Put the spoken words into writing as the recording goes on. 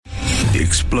The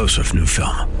explosive new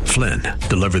film, Flynn,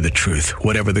 deliver the truth,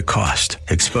 whatever the cost,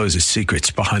 exposes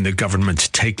secrets behind the government's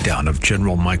takedown of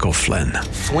General Michael Flynn.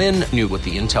 Flynn knew what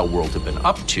the intel world had been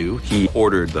up to. He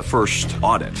ordered the first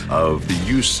audit of the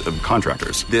use of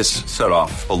contractors. This set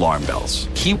off alarm bells.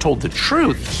 He told the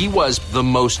truth. He was the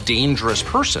most dangerous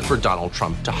person for Donald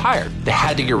Trump to hire. They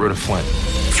had to get rid of Flynn.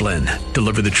 Flynn,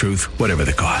 deliver the truth, whatever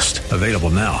the cost. Available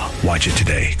now. Watch it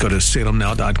today. Go to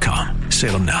salemnow.com.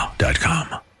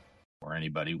 salemnow.com. Or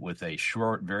anybody with a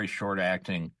short, very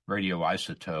short-acting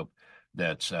radioisotope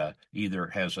that's either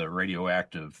has a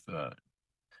radioactive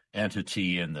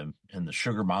entity in the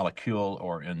sugar molecule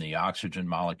or in the oxygen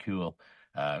molecule,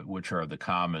 which are the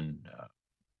common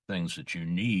things that you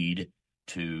need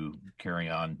to carry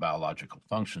on biological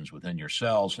functions within your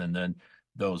cells. And then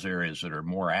those areas that are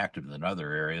more active than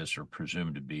other areas are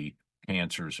presumed to be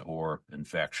cancers or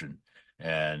infection.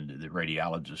 And the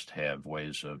radiologists have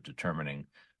ways of determining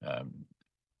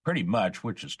pretty much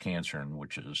which is cancer and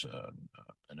which is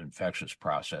an infectious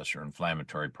process or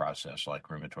inflammatory process like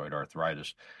rheumatoid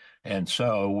arthritis. And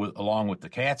so along with the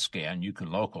CAT scan, you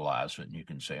can localize it and you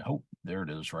can say, oh, there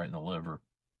it is right in the liver.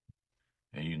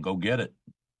 And you can go get it.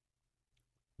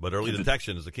 But early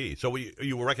detection is the key. So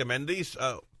you will recommend these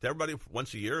to everybody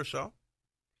once a year or so?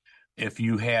 If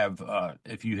you have a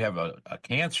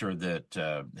cancer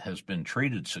that has been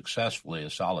treated successfully, a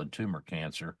solid tumor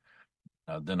cancer,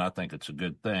 then I think it's a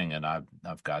good thing. And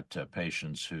I've got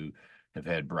patients who have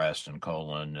had breast and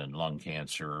colon and lung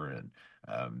cancer, and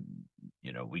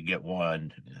we get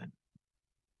one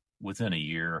within a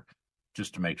year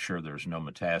just to make sure there's no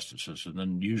metastasis. And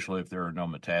then usually if there are no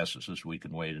metastasis, we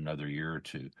can wait another year or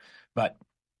two. But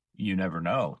you never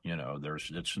know.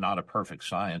 It's not a perfect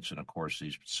science. And of course,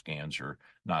 these scans are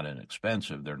not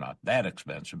inexpensive. They're not that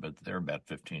expensive, but they're about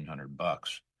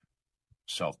 $1,500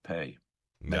 self-pay.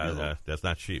 Yeah, that's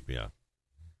not cheap. Yeah,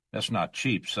 that's not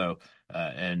cheap. So,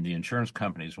 and the insurance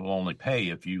companies will only pay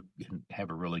if you have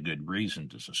a really good reason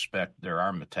to suspect there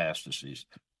are metastases.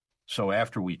 So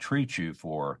after we treat you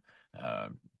for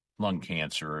lung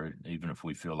cancer, even if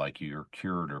we feel like you're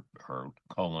cured or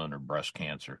colon or breast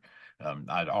cancer,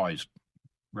 I'd always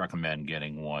recommend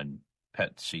getting one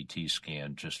PET CT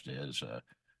scan just as a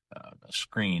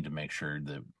screen to make sure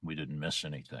that we didn't miss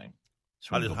anything.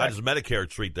 So how does Medicare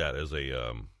treat that as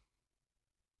a?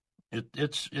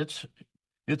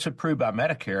 It's approved by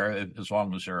Medicare as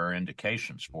long as there are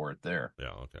indications for it there.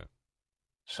 Yeah. Okay.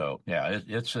 So yeah,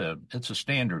 it's a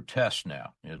standard test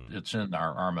now. It's in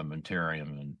our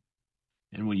armamentarium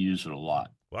and we use it a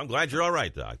lot. Well, I'm glad you're all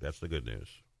right, Doc. That's the good news.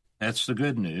 That's the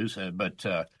good news. But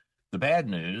the bad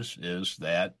news is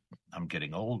that I'm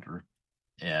getting older,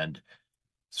 and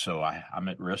so I'm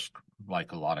at risk,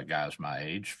 like a lot of guys my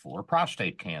age, for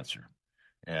prostate cancer.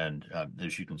 And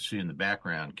as you can see in the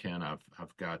background, Ken,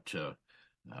 I've got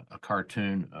a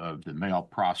cartoon of the male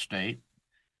prostate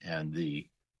and the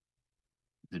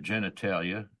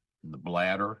genitalia, and the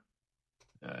bladder,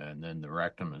 and then the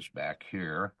rectum is back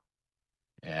here.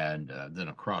 And then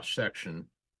a cross-section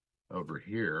over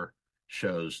here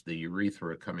shows the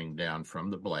urethra coming down from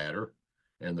the bladder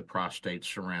and the prostate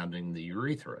surrounding the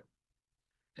urethra.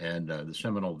 And the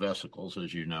seminal vesicles,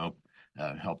 as you know,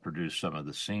 help produce some of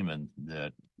the semen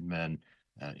that men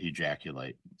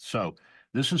ejaculate. So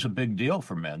this is a big deal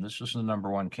for men. This is the number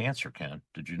one cancer, Ken.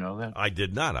 Did you know that? I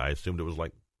did not. I assumed it was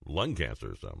like lung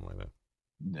cancer or something like that.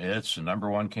 It's the number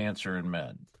one cancer in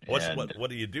men. What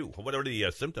do you do? What are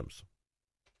the symptoms?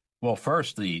 Well,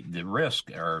 first, the risk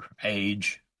are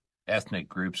age, ethnic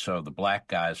groups. So the black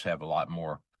guys have a lot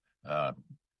more,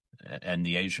 and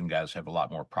the Asian guys have a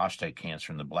lot more prostate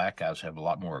cancer, and the black guys have a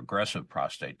lot more aggressive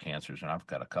prostate cancers. And I've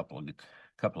got a couple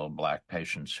of black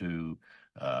patients who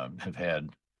have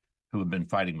been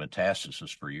fighting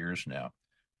metastasis for years now.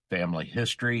 Family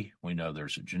history, we know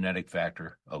there's a genetic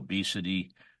factor.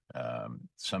 Obesity,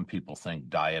 some people think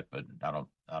diet, but I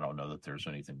don't know that there's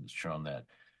anything that's shown that.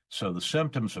 So the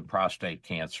symptoms of prostate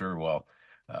cancer, well,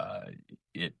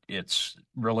 it's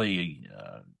really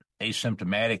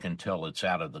asymptomatic until it's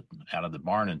out of the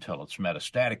barn, until it's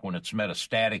metastatic. When it's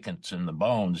metastatic and it's in the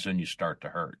bones, then you start to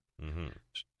hurt. Mm-hmm.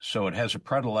 So it has a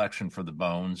predilection for the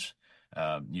bones.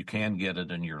 You can get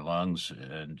it in your lungs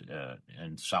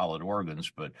and solid organs,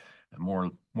 but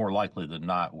more likely than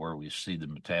not, where we see the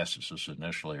metastasis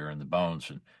initially are in the bones,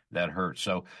 and that hurts.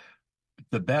 So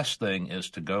the best thing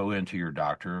is to go into your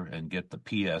doctor and get the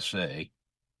PSA,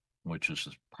 which is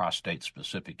the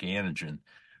prostate-specific antigen,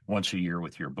 once a year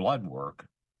with your blood work.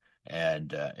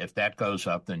 And if that goes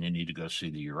up, then you need to go see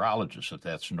the urologist. If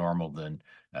that's normal, then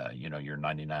you're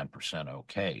 99%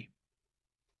 okay.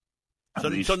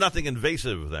 So nothing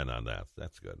invasive then on that.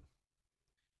 That's good.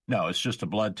 No, it's just a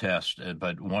blood test.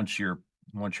 But once your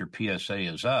PSA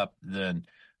is up, then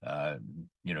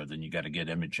then you got to get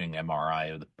imaging,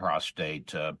 MRI of the prostate.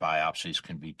 Biopsies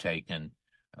can be taken.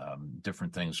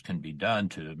 Different things can be done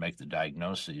to make the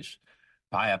diagnoses.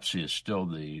 Biopsy is still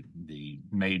the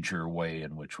major way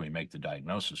in which we make the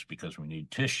diagnosis, because we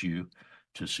need tissue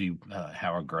to see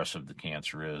how aggressive the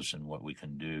cancer is and what we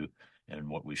can do and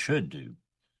what we should do.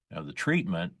 Now, the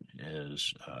treatment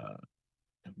is,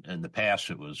 in the past,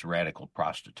 it was radical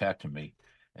prostatectomy.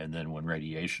 And then when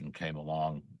radiation came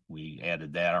along, we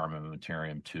added that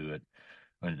armamentarium to it.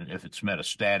 And if it's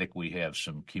metastatic, we have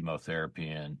some chemotherapy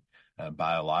and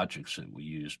biologics that we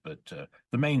use. But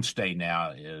the mainstay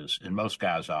now is, and most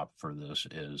guys opt for this,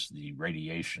 is the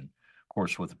radiation. Of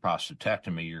course, with the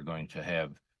prostatectomy, you're going to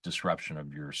have disruption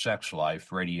of your sex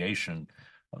life. Radiation,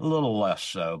 a little less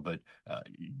so, but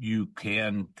you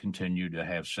can continue to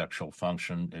have sexual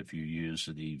function if you use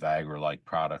the Viagra-like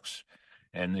products.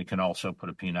 And they can also put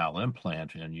a penile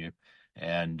implant in you.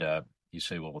 And you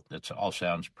say, well, that all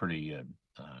sounds pretty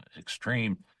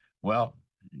extreme. Well,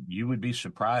 you would be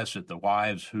surprised at the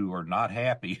wives who are not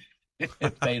happy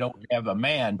if they don't have a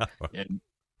man.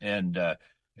 And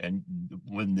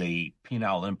when the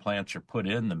penile implants are put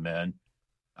in the men,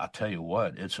 I'll tell you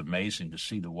what, it's amazing to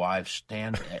see the wives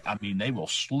stand. I mean, they will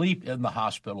sleep in the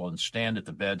hospital and stand at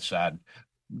the bedside,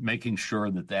 making sure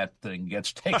that thing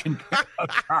gets taken care of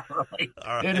properly.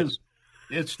 Right.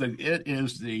 It's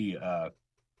the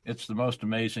most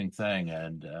amazing thing.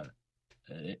 And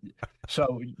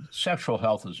so sexual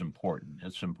health is important.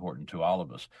 It's important to all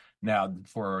of us. Now,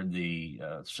 for the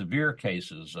severe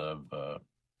cases of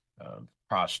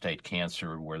prostate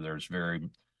cancer, where there's very,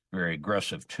 very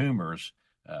aggressive tumors,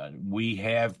 we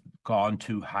have gone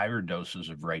to higher doses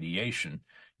of radiation.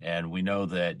 And we know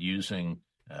that using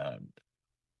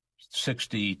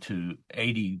 60 to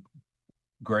 80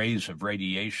 grays of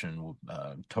radiation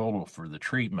total for the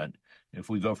treatment, if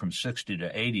we go from 60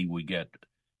 to 80, we get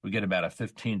about a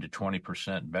 15 to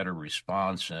 20% better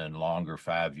response and longer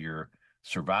 5-year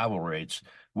survival rates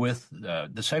with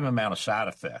the same amount of side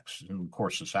effects. And of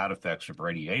course, the side effects of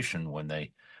radiation when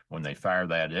they fire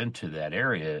that into that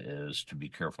area is to be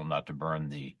careful not to burn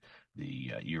the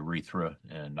urethra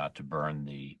and not to burn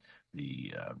the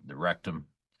rectum.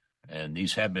 And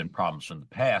these have been problems in the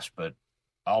past, but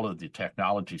all of the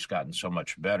technology's gotten so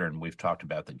much better, and we've talked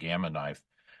about the Gamma Knife.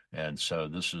 And so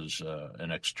this is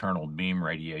an external beam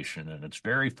radiation, and it's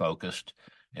very focused,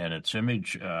 and it's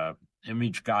image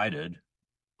guided,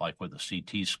 like with a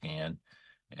CT scan.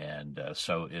 And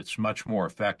so it's much more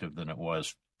effective than it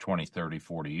was 20, 30,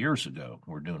 40 years ago.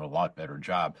 We're doing a lot better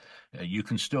job. You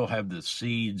can still have the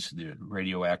seeds, the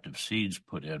radioactive seeds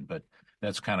put in, but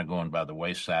that's kind of going by the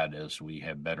wayside as we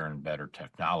have better and better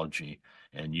technology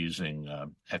and using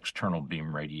external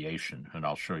beam radiation. And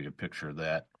I'll show you a picture of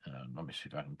that. Let me see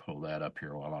if I can pull that up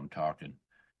here while I'm talking.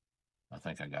 I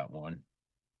think I got one.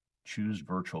 Choose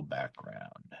virtual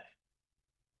background.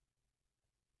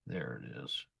 There it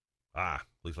is.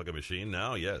 Looks like a machine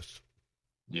now, yes.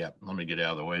 Yeah, let me get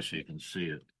out of the way so you can see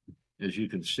it. As you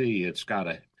can see, it's got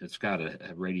a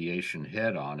radiation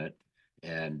head on it,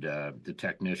 and the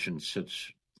technician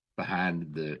sits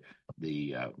behind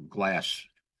the glass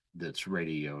that's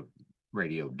radio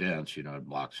dense. It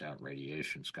blocks out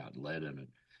radiation. It's got lead in it,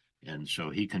 and so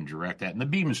he can direct that. And the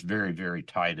beam is very, very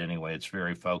tight anyway. It's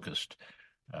very focused,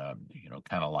 kind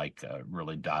of like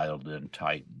really dialed in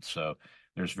tight. So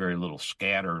there's very little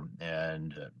scatter,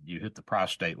 and you hit the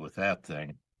prostate with that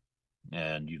thing,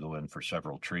 and you go in for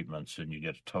several treatments, and you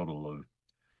get a total of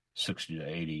 60 to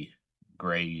 80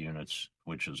 gray units,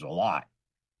 which is a lot.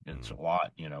 It's a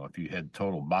lot. If you had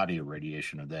total body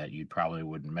irradiation of that, you probably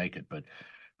wouldn't make it. But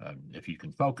if you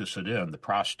can focus it in, the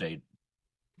prostate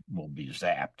will be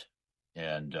zapped.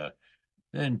 And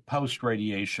then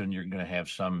post-radiation, you're going to have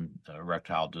some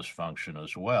erectile dysfunction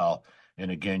as well. And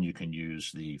again, you can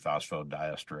use the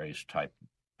phosphodiesterase type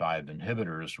 5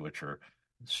 inhibitors, which are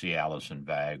Cialis and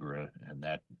Viagra, and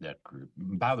that group.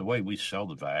 And by the way, we sell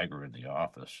the Viagra in the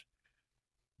office.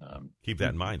 Keep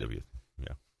that in mind of you.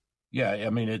 Yeah. I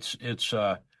mean,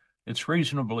 it's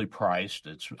reasonably priced.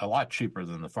 It's a lot cheaper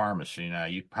than the pharmacy. Now,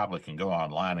 you probably can go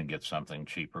online and get something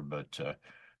cheaper, but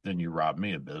then you rob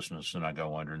me of business, and I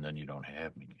go under, and then you don't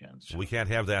have me again. So we can't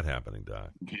have that happening,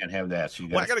 Doc. You can't have that. So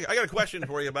I got a question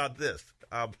for you about this.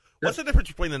 What's the difference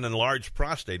between an enlarged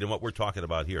prostate and what we're talking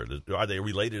about here? Are they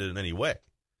related in any way?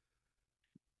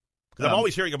 Because I'm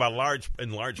always hearing about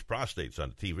enlarged prostates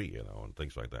on TV, and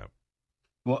things like that.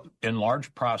 Well,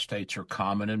 enlarged prostates are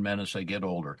common in men as they get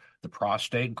older. The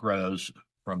prostate grows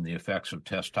from the effects of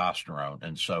testosterone.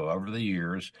 And so over the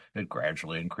years, it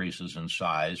gradually increases in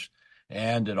size,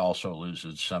 and it also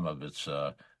loses some of its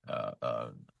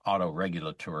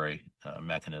autoregulatory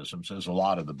mechanisms, as a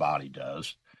lot of the body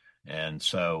does. And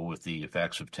so with the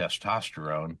effects of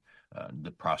testosterone,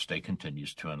 the prostate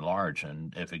continues to enlarge.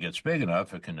 And if it gets big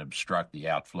enough, it can obstruct the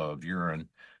outflow of urine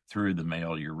through the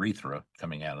male urethra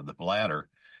coming out of the bladder.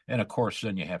 And of course,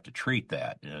 then you have to treat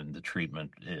that. And the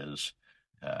treatment is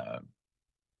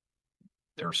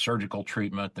there's surgical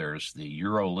treatment. There's the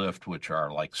UroLift, which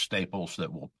are like staples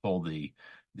that will pull the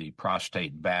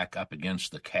prostate back up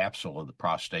against the capsule of the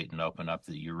prostate and open up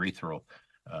the urethral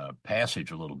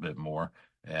passage a little bit more.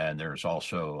 And there's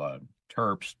also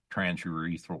TURPS,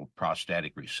 transurethral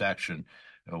prostatic resection,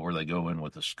 where they go in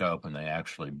with a scope and they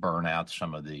actually burn out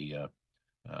some of the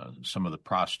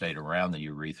prostate around the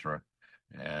urethra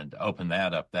and open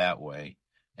that up that way.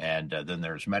 And then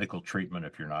there's medical treatment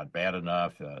if you're not bad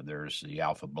enough. There's the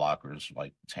alpha blockers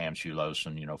like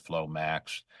tamsulosin,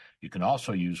 Flomax. You can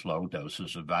also use low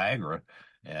doses of Viagra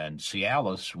and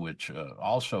Cialis, which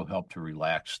also help to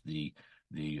relax the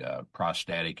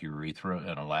prostatic urethra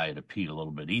and allow you to pee a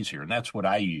little bit easier. And that's what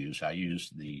I use.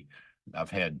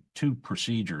 I've had 2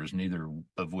 procedures, neither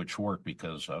of which work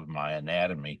because of my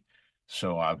anatomy.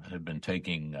 So I have been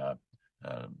taking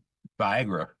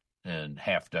Viagra in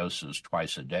half doses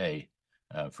twice a day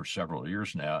for several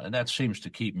years now. And that seems to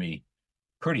keep me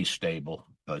pretty stable.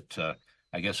 But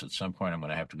I guess at some point I'm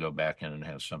going to have to go back in and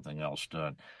have something else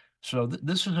done. So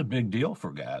this is a big deal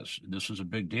for guys. This is a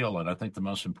big deal. And I think the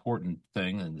most important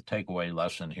thing and the takeaway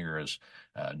lesson here is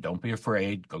don't be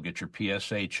afraid. Go get your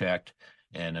PSA checked.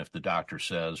 And if the doctor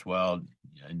says, well,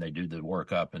 and they do the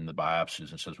workup and the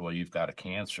biopsies and says, well, you've got a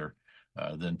cancer,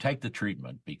 then take the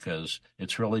treatment, because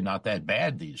it's really not that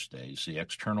bad these days. The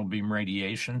external beam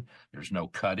radiation, there's no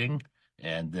cutting.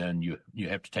 And then you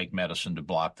have to take medicine to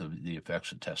block the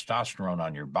effects of testosterone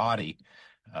on your body,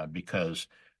 because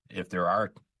if there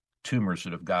are tumor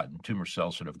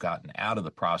cells that have gotten out of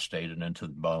the prostate and into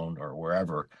the bone or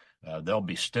wherever, they'll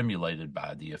be stimulated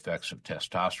by the effects of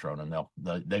testosterone,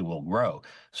 and they will grow.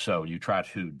 So you try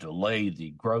to delay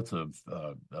the growth of.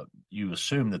 You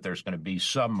assume that there's going to be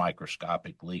some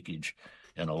microscopic leakage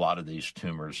in a lot of these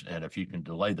tumors, and if you can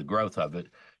delay the growth of it,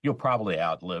 you'll probably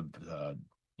outlive the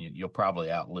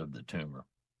tumor.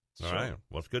 All right.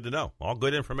 Well, it's good to know. All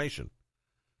good information.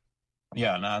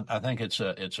 Yeah, and I think it's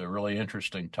a really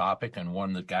interesting topic, and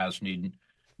one that guys need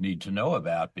to know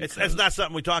about. It's not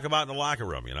something we talk about in the locker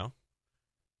room,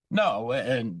 No,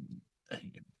 and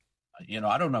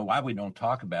I don't know why we don't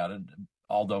talk about it.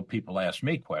 Although people ask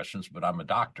me questions, but I'm a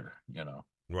doctor,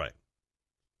 Right.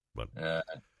 But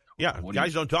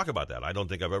guys don't talk about that. I don't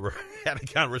think I've ever had a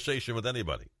conversation with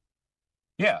anybody.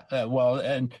 Yeah, well,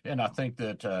 and I think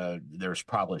that there's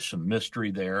probably some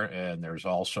mystery there, and there's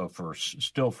also for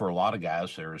a lot of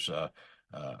guys, there's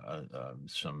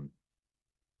some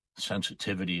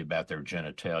sensitivity about their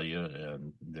genitalia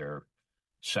and their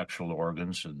sexual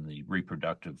organs and the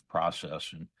reproductive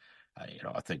process, and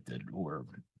I think that we're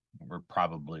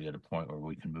probably at a point where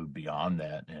we can move beyond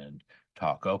that and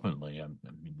talk openly. I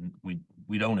mean,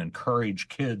 we don't encourage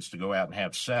kids to go out and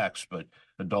have sex, but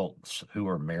adults who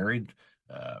are married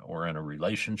or in a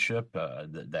relationship,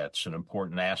 that's an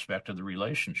important aspect of the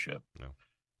relationship. No.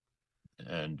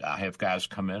 And I have guys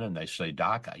come in and they say,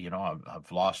 Doc,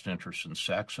 I've lost interest in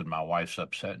sex and my wife's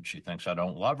upset and she thinks I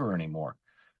don't love her anymore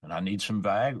and I need some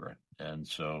Viagra. And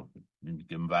so you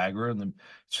give them Viagra, and then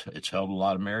it's held a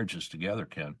lot of marriages together,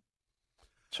 Ken.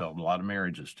 It's held a lot of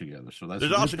marriages together. So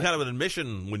there's also kind of an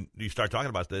admission when you start talking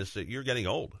about this that you're getting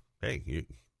old. Hey,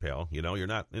 pal, you're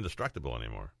not indestructible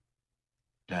anymore.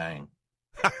 Dang.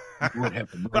 Would have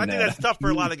to but I think that's tough for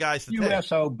a lot of guys to take.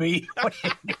 SOB.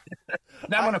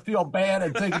 Now I'm going to feel bad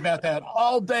and think about that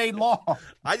all day long.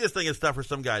 I just think it's tough for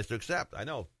some guys to accept. I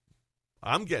know.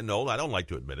 I'm getting old. I don't like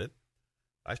to admit it.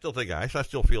 I still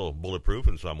feel bulletproof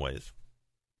in some ways.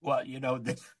 Well,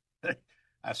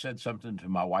 I said something to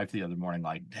my wife the other morning,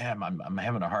 like, damn, I'm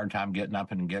having a hard time getting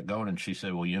up and get going. And she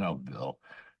said, well, Bill,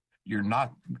 you're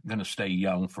not going to stay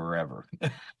young forever.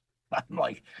 I'm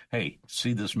like, hey,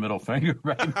 see this middle finger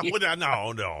right here?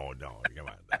 No, come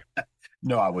on.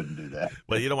 No, I wouldn't do that.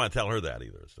 Well, you don't want to tell her that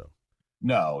either, so.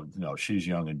 No, she's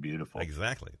young and beautiful.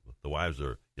 Exactly. The wives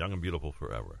are young and beautiful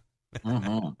forever.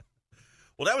 Mm-hmm.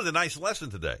 Well, that was a nice lesson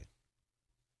today.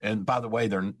 And by the way,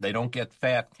 they don't get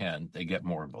fat, Ken. They get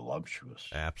more voluptuous.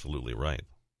 Absolutely right.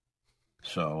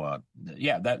 So,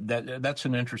 that's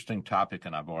an interesting topic,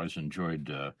 and I've always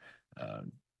enjoyed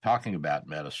talking about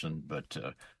medicine, but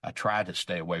I try to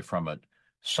stay away from it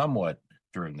somewhat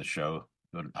during the show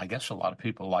But I guess a lot of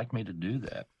people like me to do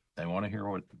that. They want to hear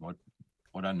what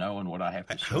I know and what I have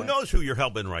to say. Who knows who you're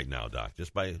helping right now, Doc?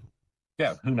 Just by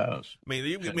who knows? I mean,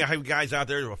 you have guys out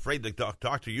there afraid to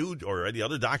talk to you or any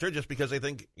other doctor just because they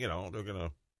think they're going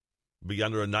to be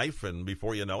under a knife, and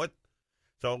before you know it,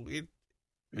 so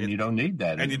you don't need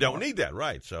that. And anymore. You don't need that,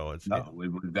 right? So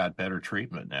we've got better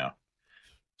treatment now.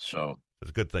 So it's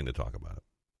a good thing to talk about it.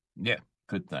 Yeah,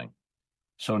 good thing.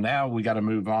 So now we got to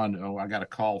move on. Oh, I got a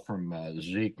call from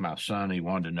Zeke, my son. He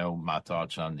wanted to know my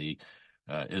thoughts on the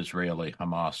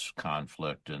Israeli-Hamas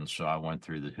conflict, and so I went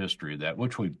through the history of that,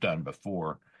 which we've done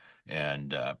before.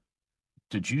 And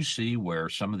did you see where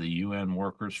some of the UN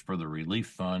workers for the relief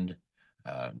fund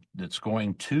that's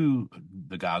going to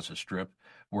the Gaza Strip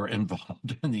were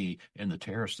involved in the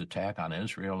terrorist attack on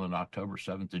Israel on October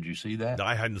 7th? Did you see that? No,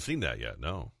 I hadn't seen that yet.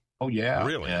 No. Oh yeah,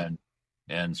 really?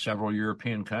 And several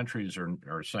European countries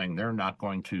are saying they're not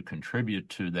going to contribute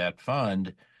to that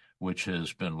fund, which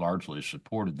has been largely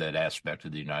supported, that aspect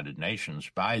of the United Nations,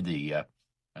 by the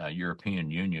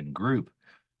European Union group.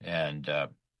 And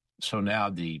so now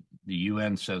the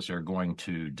UN says they're going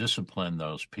to discipline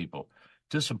those people.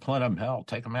 Discipline them, hell,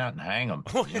 take them out and hang them.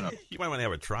 You might want to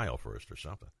have a trial first or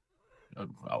something.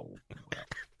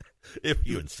 If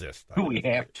you insist. Do we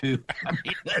have to? I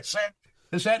mean,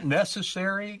 is that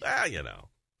necessary? Well,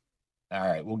 All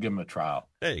right, we'll give them a trial.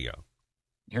 There you go.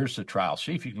 Here's the trial.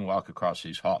 See if you can walk across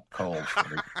these hot coals.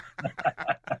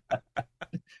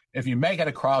 If you make it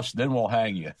across, then we'll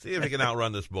hang you. See if you can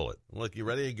outrun this bullet. Look, you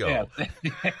ready to go?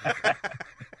 Yeah.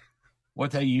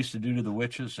 What they used to do to the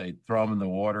witches, they'd throw them in the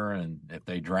water, and if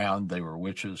they drowned, they were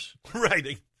witches.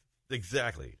 Right,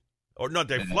 exactly. Or no,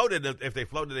 they floated. If they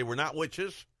floated, they were not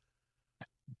witches.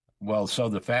 Well, so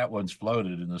the fat ones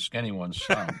floated and the skinny ones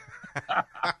sunk.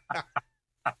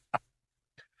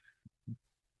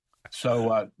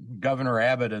 So Governor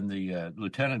Abbott and the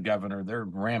lieutenant governor, they're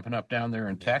ramping up down there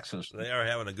in Texas. They are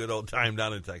having a good old time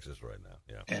down in Texas right now.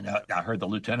 Yeah. And I heard the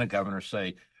lieutenant governor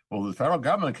say, well, the federal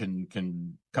government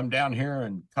can come down here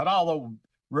and cut all the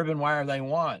ribbon wire they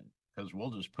want, because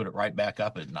we'll just put it right back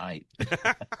up at night.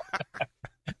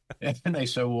 And they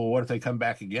said, well, what if they come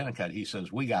back again and cut? He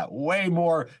says, we got way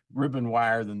more ribbon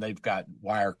wire than they've got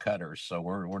wire cutters, so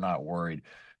we're not worried.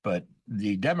 But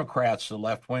the Democrats, the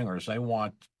left-wingers, they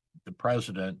want the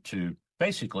president to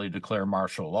basically declare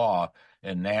martial law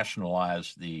and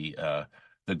nationalize the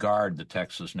Guard, the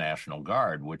Texas National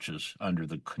Guard, which is under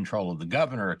the control of the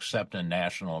governor, except in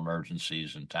national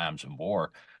emergencies and times of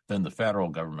war. Then the federal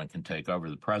government can take over.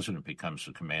 The president becomes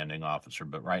the commanding officer.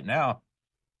 But right now,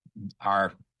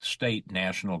 our state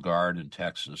National Guard in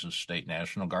Texas is state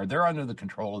National Guard. They're under the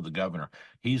control of the governor.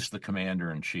 He's the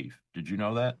commander-in-chief. Did you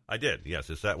know that? I did, yes.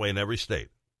 It's that way in every state.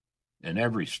 In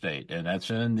every state. And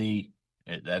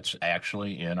that's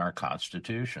actually in our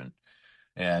Constitution.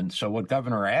 And so what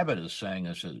Governor Abbott is saying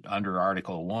is that under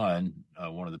Article 1,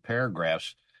 one of the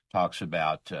paragraphs talks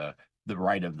about the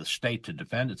right of the state to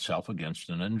defend itself against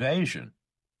an invasion.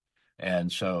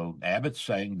 And so Abbott's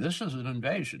saying this is an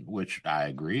invasion, which I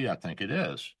agree. I think it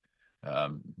is.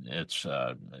 It's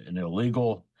an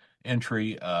illegal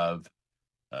entry of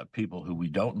people who we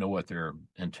don't know what their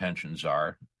intentions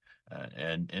are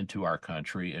and into our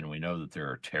country. And we know that there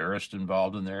are terrorists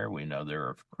involved in there. We know there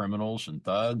are criminals and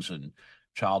thugs and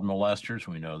child molesters.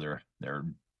 We know there are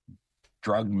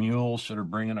drug mules that are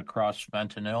bringing across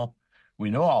fentanyl. We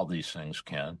know all these things,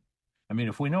 Ken. I mean,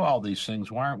 if we know all these things,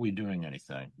 why aren't we doing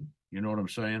anything? You know what I'm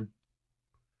saying?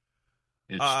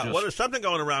 Well, there's something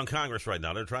going around Congress right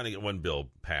now. They're trying to get one bill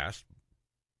passed.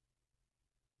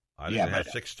 I think it has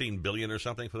 $16 billion or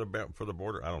something for the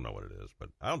border. I don't know what it is, but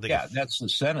I don't think. Yeah, that's the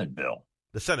Senate bill.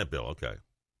 The Senate bill, okay.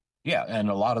 Yeah, and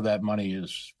a lot of that money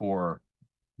is for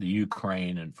the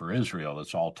Ukraine and for Israel.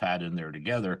 It's all tied in there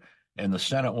together, and the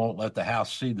Senate won't let the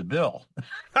House see the bill.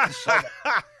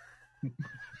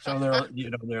 So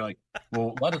they're like,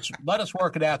 well, let us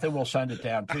work it out, then we'll send it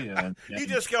down to you. And you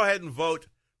just go ahead and vote.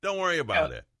 Don't worry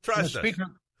about it. Trust us.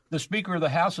 The Speaker of the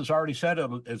House has already said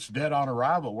it's dead on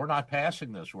arrival. We're not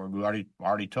passing this. We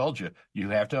already told you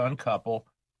have to uncouple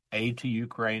aid to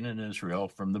Ukraine and Israel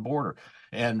from the border.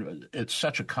 And it's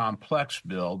such a complex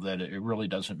bill that it really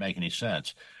doesn't make any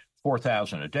sense.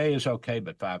 4,000 a day is okay,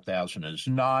 but 5,000 is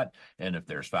not. And if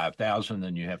there's 5,000,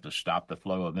 then you have to stop the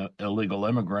flow of illegal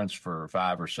immigrants for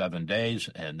 5 or 7 days.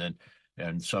 And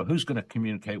so who's going to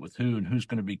communicate with who, and who's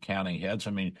going to be counting heads?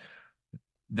 I mean,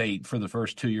 for the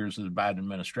first 2 years of the Biden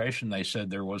administration, they said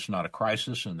there was not a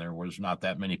crisis and there was not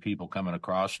that many people coming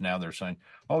across. Now they're saying,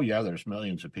 oh, yeah, there's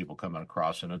millions of people coming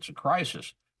across and it's a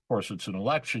crisis. Of course, it's an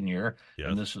election year,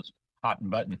 and this is a hot and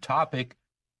button topic.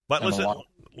 But listen,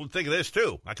 think of this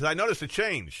too, because I noticed a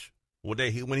change when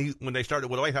the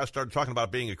White House started talking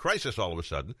about being a crisis all of a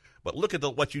sudden. But look at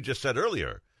what you just said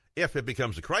earlier. If it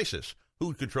becomes a crisis,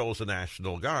 who controls the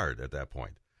National Guard at that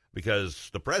point? Because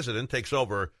the president takes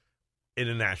over in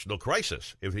a national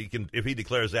crisis. If he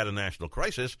declares that a national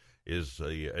crisis, is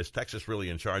Texas really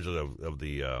in charge of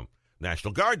the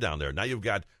National Guard down there? Now you've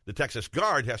got the Texas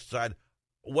Guard has to decide,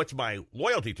 what's my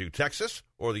loyalty to, Texas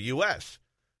or the U.S.?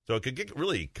 So it could get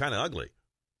really kind of ugly.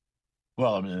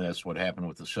 Well, I mean, that's what happened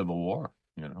with the Civil War,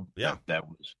 Yeah. That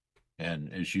was,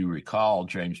 and as you recall,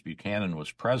 James Buchanan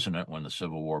was president when the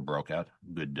Civil War broke out,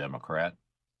 good Democrat.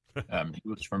 He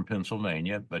was from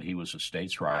Pennsylvania, but he was a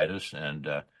states' rightist, and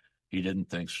he didn't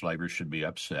think slavery should be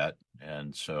upset.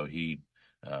 And so he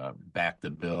backed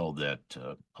the bill that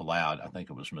allowed, I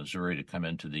think it was Missouri, to come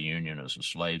into the Union as a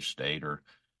slave state, or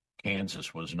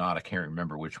Kansas was not. I can't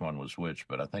remember which one was which,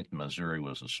 but I think Missouri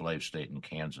was a slave state and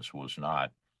Kansas was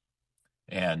not.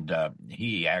 And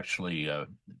he actually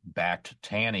backed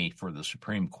Taney for the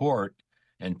Supreme Court,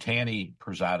 and Taney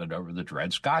presided over the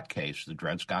Dred Scott case. The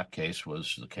Dred Scott case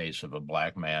was the case of a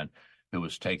black man who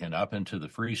was taken up into the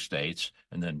free states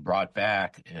and then brought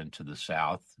back into the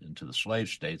South, into the slave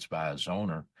states by his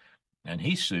owner. And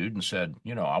he sued and said,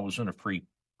 I was in a free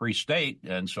state,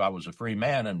 and so I was a free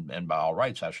man, and by all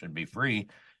rights I should be free.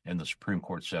 And the Supreme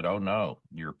Court said, oh no,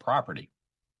 you're property.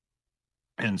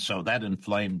 And so that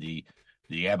inflamed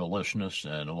the abolitionists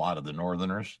and a lot of the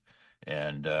Northerners,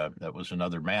 and that was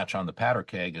another match on the powder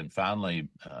keg. And finally,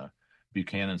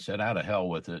 Buchanan said, out of hell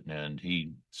with it, and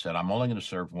he said, I'm only going to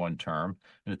serve one term.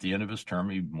 And at the end of his term,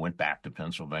 he went back to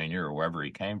Pennsylvania or wherever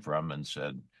he came from and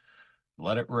said,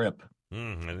 let it rip.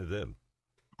 And it did.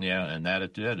 Yeah, and that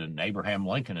it did. And Abraham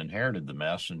Lincoln inherited the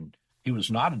mess, and he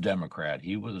was not a Democrat.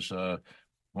 He was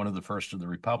one of the first of the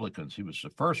Republicans. He was the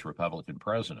first Republican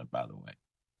president, by the way.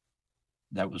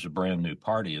 That was a brand new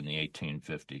party in the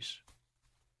 1850s.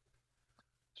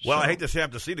 Well, I hate to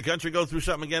have to see the country go through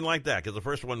something again like that, because the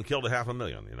first one killed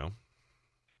 500,000,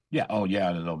 Yeah, oh yeah,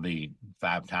 and it'll be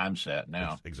 5 times that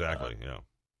now. Exactly, yeah.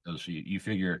 Because you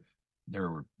figure there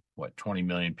were, 20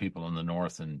 million people in the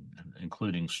North, and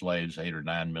including slaves, 8 or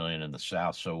 9 million in the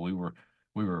South. So we were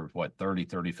 30,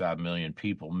 35 million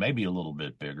people, maybe a little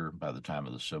bit bigger by the time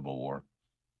of the Civil War.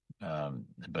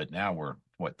 But now we're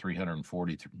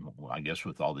 340, I guess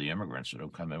with all the immigrants that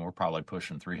have come in, we're probably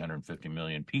pushing 350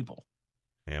 million people.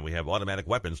 And we have automatic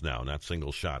weapons now, not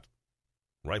single shot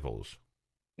rifles.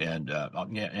 And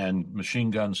and machine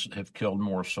guns have killed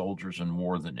more soldiers in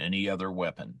war than any other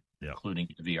weapon, including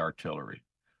heavy artillery.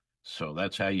 So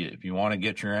that's how if you want to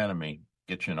get your enemy,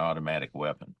 get you an automatic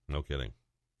weapon. No kidding.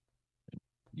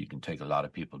 You can take a lot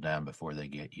of people down before they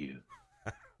get you.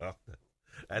 Well,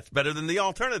 that's better than the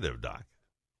alternative, Doc.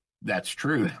 That's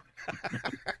true.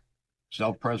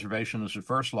 Self-preservation is the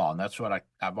first law, and that's what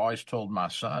I've always told my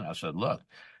son. I said, look,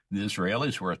 the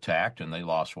Israelis were attacked, and they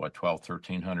lost,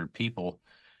 1,300 people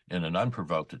in an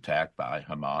unprovoked attack by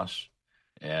Hamas.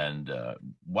 And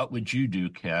what would you do,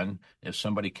 Ken, if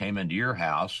somebody came into your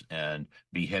house and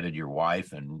beheaded your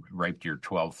wife and raped your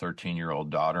 12,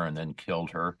 13-year-old daughter and then killed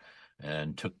her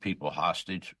and took people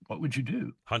hostage? What would you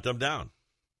do? Hunt them down.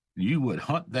 You would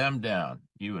hunt them down.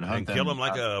 You would hunt them kill them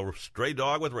like a stray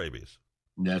dog with rabies.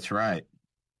 That's right.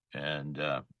 And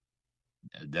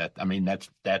that's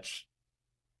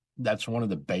one of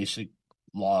the basic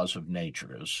laws of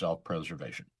nature, is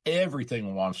self-preservation.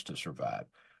 Everything wants to survive,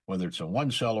 whether it's a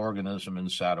one-cell organism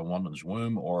inside a woman's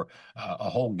womb or a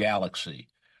whole galaxy.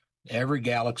 Every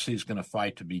galaxy is going to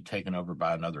fight to be taken over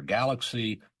by another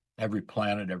galaxy. Every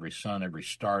planet, every sun, every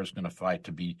star is going to fight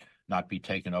to not be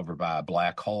taken over by a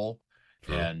black hole.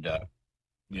 True. And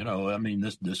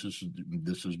this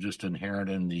is just inherent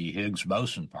in the Higgs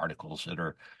boson particles that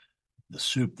are the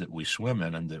soup that we swim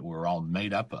in and that we're all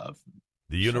made up of.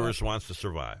 The universe wants to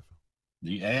survive.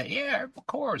 Yeah, of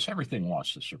course, everything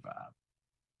wants to survive.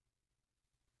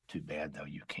 Too bad though,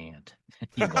 you can't.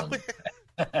 You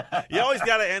always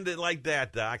got to end it like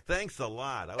that, Doc. Thanks a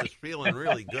lot. I was feeling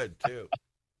really good too.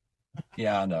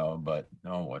 Yeah, I know, but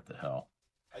what the hell?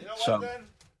 You know what,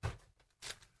 then?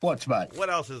 What's about? What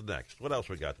else is next? What else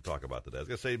we got to talk about today? I was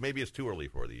going to say maybe it's too early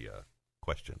for the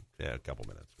question. Yeah, a couple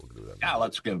minutes. We'll do that. Yeah,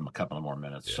 let's give them a couple of more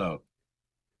minutes. Yeah.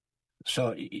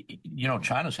 So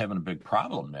China's having a big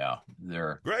problem now.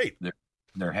 They're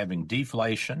having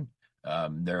deflation.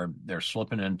 They're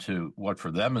slipping into what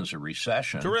for them is a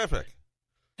recession. Terrific.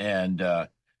 And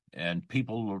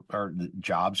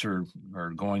jobs are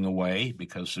going away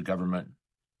because the government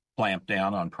clamped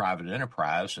down on private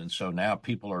enterprise. And so now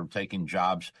people are taking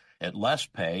jobs at less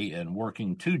pay and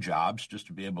working 2 jobs just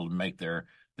to be able to make their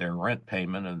their rent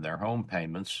payment and their home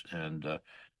payments, and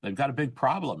they've got a big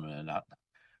problem. And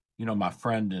my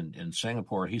friend in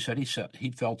Singapore, he said he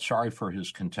felt sorry for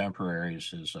his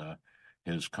contemporaries,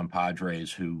 his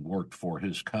compadres who worked for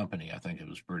his company. I think it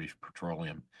was British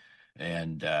Petroleum,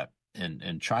 and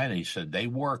in China, he said they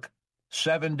work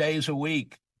 7 days a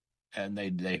week, and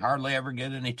they hardly ever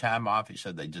get any time off. He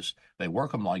said they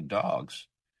work them like dogs,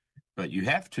 but you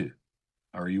have to,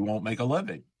 or you won't make a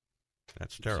living.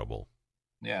 That's terrible.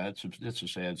 Yeah, it's a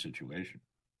sad situation.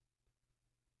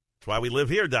 That's why we live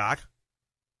here, Doc.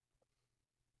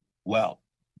 Well,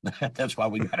 that's why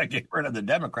we got to get rid of the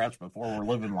Democrats before we're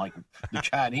living like the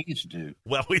Chinese do.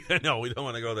 Well, we don't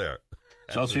want to go there.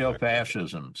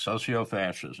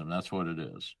 Sociofascism, that's what it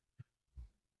is.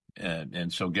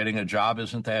 And so getting a job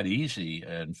isn't that easy,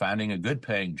 and finding a good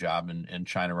paying job in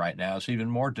China right now is even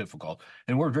more difficult.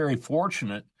 And we're very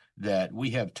fortunate that we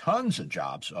have tons of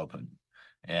jobs open.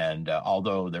 And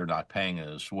although they're not paying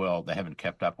as well, they haven't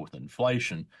kept up with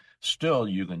inflation, still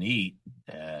you can eat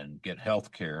and get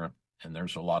health care. And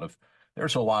there's a lot of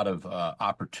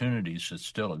opportunities that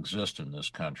still exist in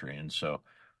this country. And so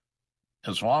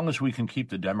as long as we can keep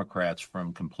the Democrats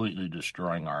from completely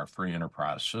destroying our free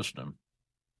enterprise system.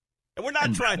 And we're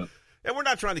not trying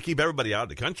to keep everybody out of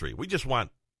the country. We just want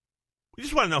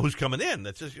to know who's coming in.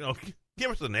 That's just,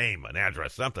 give us a name, an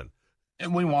address, something.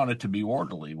 And we want it to be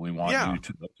orderly. We want you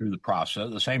to go through the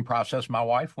process, the same process my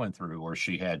wife went through, where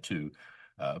she had to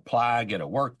apply, get a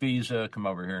work visa, come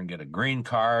over here and get a green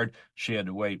card. She had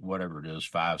to wait, whatever it is,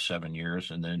 5-7 years.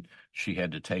 And then she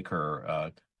had to take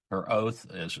her oath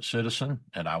as a citizen.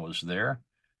 And I was there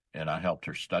and I helped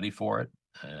her study for it.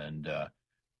 And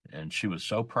she was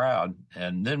so proud.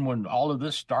 And then when all of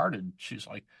this started, she's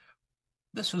like,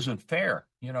 this isn't fair.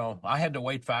 I had to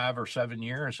wait 5 or 7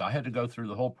 years. I had to go through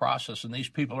the whole process, and these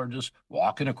people are just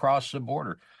walking across the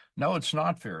border. No, it's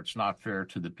not fair. It's not fair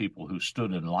to the people who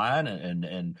stood in line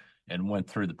and went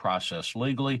through the process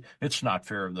legally. It's not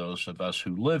fair of those of us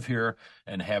who live here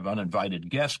and have uninvited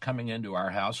guests coming into our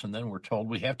house, and then we're told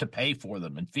we have to pay for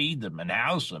them and feed them and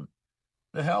house them.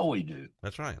 The hell we do.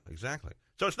 That's right. Exactly.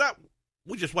 So it's not,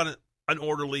 we just want an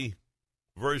orderly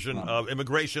version of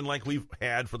immigration like we've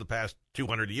had for the past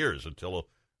 200 years until,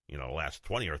 the last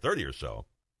 20 or 30 or so.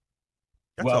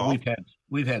 That's all.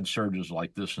 We've had surges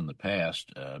like this in the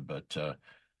past, but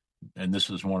and this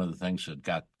is one of the things that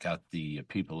got the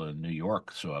people in New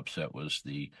York so upset was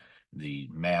the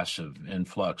massive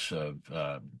influx of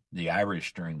the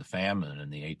Irish during the famine in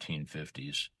the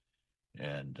 1850s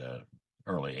and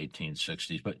early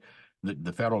 1860s. But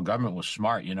the federal government was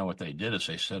smart. You know what they did is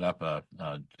they set up a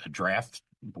draft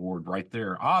board right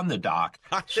there on the dock.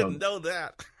 I didn't know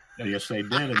that. Yes, they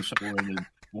did. And so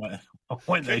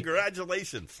when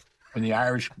congratulations. When the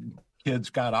Irish kids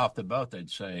got off the boat, they'd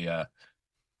say,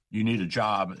 you need a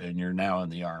job and you're now in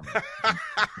the Army.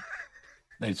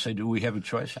 They'd say, do we have a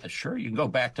choice? Sure, you can go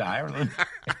back to Ireland.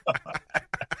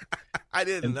 I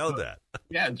didn't know that.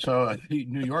 Yeah, and so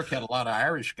New York had a lot of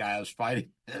Irish guys fighting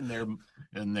in their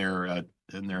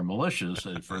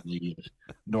militias for the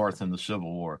North in the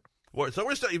Civil War. So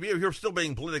if you're still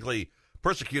being politically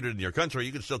persecuted in your country,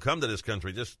 you can still come to this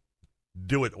country. Just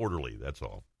do it orderly. That's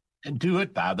all. And do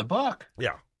it by the book.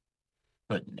 Yeah.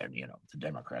 But, the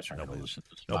Democrats aren't going to listen to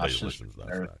this. Nobody listens to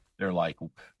that. They're like,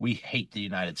 we hate the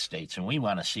United States, and we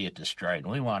want to see it destroyed,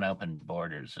 and we want open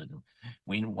borders, and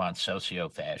we want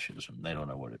socio-fascism. They don't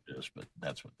know what it is, but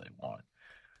that's what they want.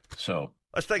 So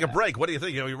let's take a break. What do you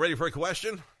think? Are you ready for a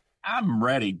question? I'm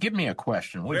ready. Give me a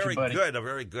question, would very you, buddy?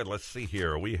 Very good. Let's see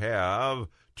here. We have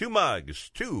 2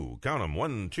 mugs, 2, count them,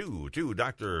 1, 2,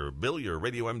 Dr. Bill, your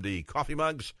Radio MD coffee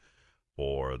mugs.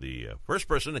 For the first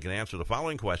person that can answer the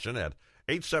following question at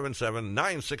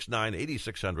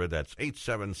 877-969-8600. That's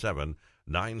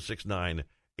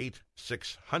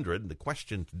 877-969-8600. The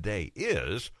question today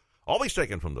is, always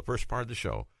taken from the first part of the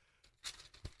show.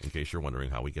 In case you're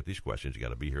wondering how we get these questions, you got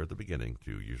to be here at the beginning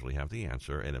to usually have the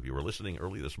answer. And if you were listening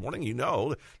early this morning, you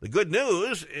know the good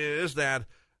news is that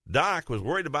Doc was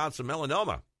worried about some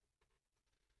melanoma.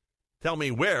 Tell me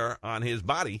where on his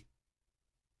body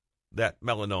that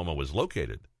melanoma was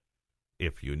located.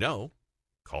 If you know,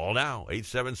 call now,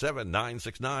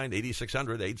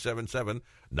 877-969-8600,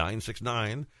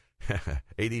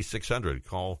 877-969-8600.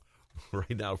 Call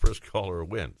right now, first caller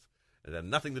wins. It had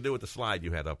nothing to do with the slide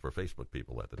you had up for Facebook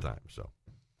people at the time. So,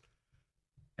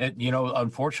 and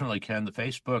unfortunately, Ken, the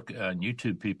Facebook and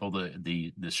YouTube people,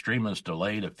 the stream is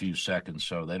delayed a few seconds,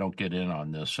 so they don't get in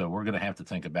on this. So we're going to have to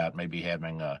think about maybe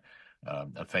having a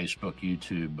Facebook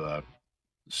YouTube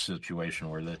situation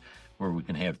where we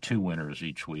can have 2 winners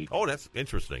each week. Oh, that's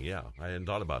interesting. Yeah, I hadn't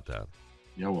thought about that.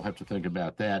 Yeah, we'll have to think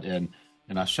about that. And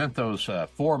I sent those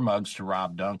 4 mugs to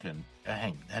Rob Duncan.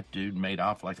 Dang, that dude made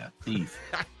off like a thief.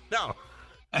 No.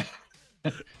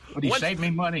 But he saved me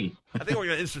money. I think we're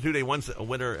going to institute a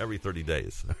winner every 30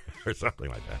 days or something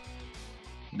like that.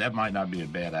 That might not be a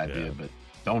bad idea, but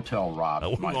don't tell Rob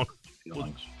my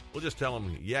feelings. We'll just tell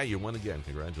him, yeah, you won again.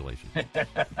 Congratulations.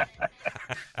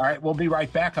 All right, we'll be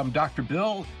right back. I'm Dr.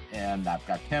 Bill, and I've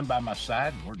got Ken by my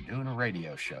side, and we're doing a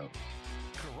radio show.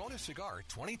 Corona Cigar,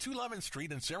 22 Lemon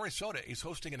Street in Sarasota, is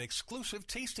hosting an exclusive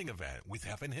tasting event with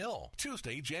Heaven Hill,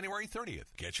 Tuesday, January 30th.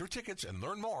 Get your tickets and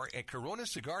learn more at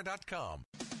coronacigar.com.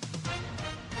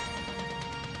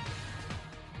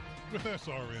 With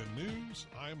SRN News,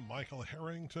 I'm Michael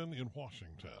Harrington in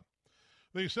Washington.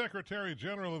 The Secretary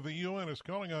General of the UN is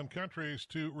calling on countries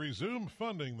to resume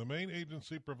funding the main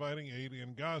agency providing aid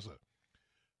in Gaza.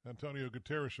 Antonio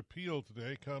Guterres' appeal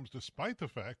today comes despite the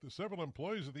fact that several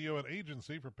employees of the UN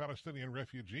Agency for Palestinian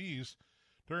Refugees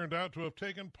turned out to have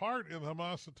taken part in the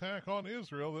Hamas attack on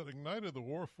Israel that ignited the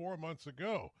war 4 months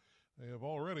ago. They have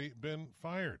already been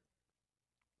fired.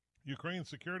 Ukraine's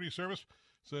security service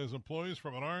says employees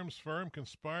from an arms firm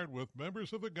conspired with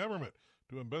members of the government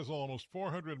to embezzle almost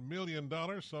 $400 million,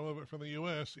 some of it from the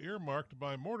U.S., earmarked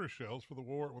by mortar shells for the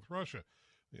war with Russia.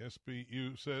 The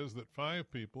SBU says that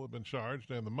 5 people have been charged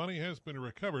and the money has been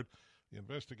recovered. The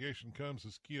investigation comes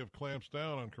as Kiev clamps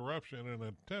down on corruption in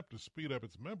an attempt to speed up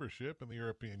its membership in the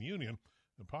European Union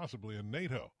and possibly in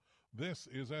NATO. This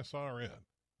is SRN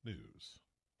News.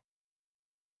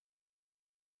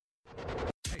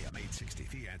 AM 860,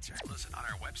 The Answer. Listen on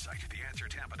our website,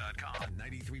 theanswertampa.com, on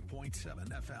 93.7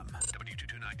 FM,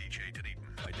 W229DJ Dunedin,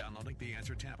 by downloading The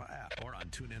Answer Tampa app or on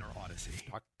TuneIn or Odyssey.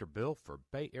 Dr. Bill for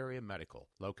Bay Area Medical,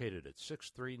 located at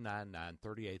 6399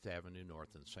 38th Avenue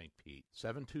North in St. Pete,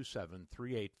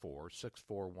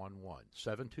 727-384-6411,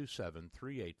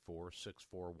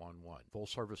 727-384-6411.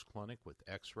 Full-service clinic with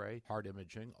X-ray, heart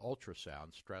imaging,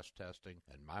 ultrasound, stress testing,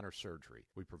 and minor surgery.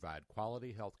 We provide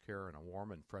quality health care in a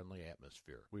warm and friendly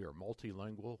atmosphere. We are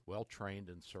multilingual, well-trained,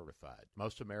 and certified.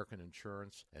 Most American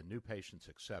insurance and new patients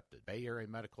accepted. Bay Area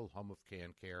Medical, home of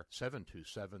Can Care,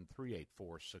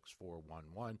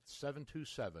 727-384-6411,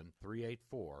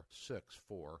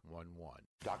 727-384-6411.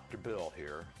 Dr. Bill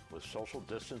here. With social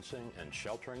distancing and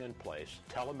sheltering in place,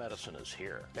 telemedicine is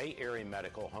here. Bay Area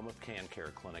Medical, home of Can Care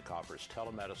Clinic, offers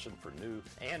telemedicine for new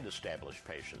and established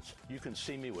patients. You can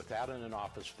see me without an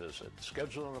in-office visit.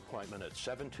 Schedule an appointment at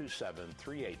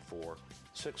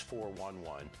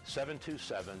 727-384-6411,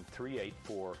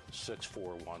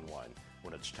 727-384-6411.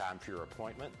 When it's time for your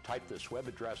appointment, type this web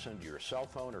address into your cell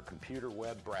phone or computer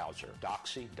web browser,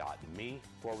 doxy.me/Bay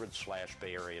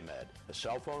Area Med. A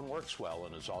cell phone works well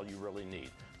and is all you really need.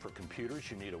 For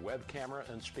computers, you need a web camera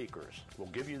and speakers. We'll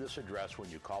give you this address when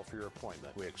you call for your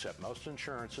appointment. We accept most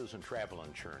insurances and travel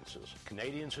insurances.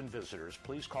 Canadians and visitors,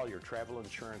 please call your travel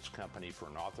insurance company for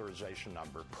an authorization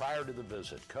number prior to the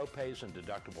visit. Co-pays and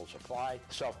deductibles apply.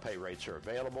 Self-pay rates are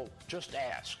available. Just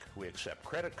ask. We accept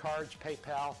credit cards,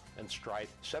 PayPal, and Stripe.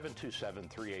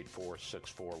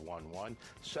 727-384-6411,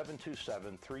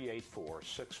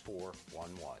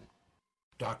 727-384-6411.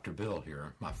 Dr. Bill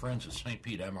here. My friends at St.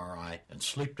 Pete MRI and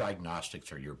Sleep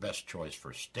Diagnostics are your best choice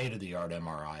for state-of-the-art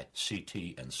MRI,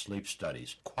 CT, and sleep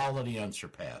studies. Quality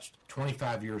unsurpassed.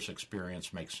 25 years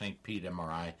experience makes St. Pete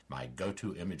MRI my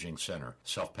go-to imaging center.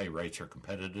 Self-pay rates are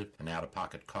competitive and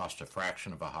out-of-pocket cost a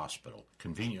fraction of a hospital.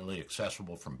 Conveniently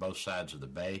accessible from both sides of the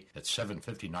bay at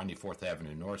 750 94th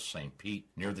Avenue North, St. Pete,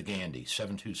 near the Gandy.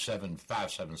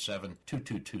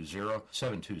 727-577-2220,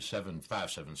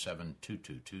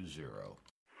 727-577-2220.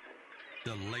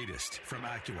 The latest from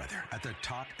AccuWeather at the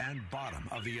top and bottom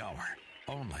of the hour.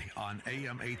 Only on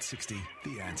AM 860,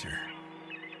 The Answer.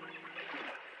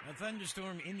 A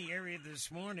thunderstorm in the area this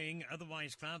morning.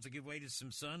 Otherwise, clouds will give way to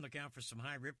some sun. Look out for some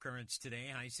high rip currents today.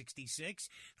 High 66.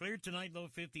 Clear tonight, low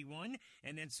 51.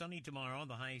 And then sunny tomorrow,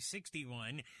 the high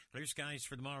 61. Clear skies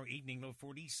for tomorrow evening, low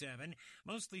 47.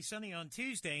 Mostly sunny on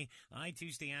Tuesday. High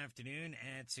Tuesday afternoon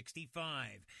at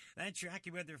 65. That's your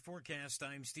AccuWeather forecast.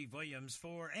 I'm Steve Williams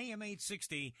for AM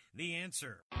 860, The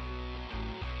Answer.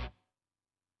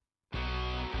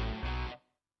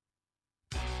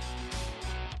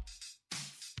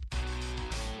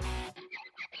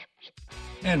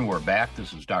 And we're back.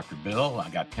 This is Dr. Bill. I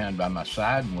got Ken by my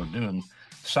side, and we're doing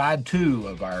side 2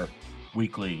 of our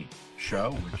weekly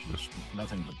show, which is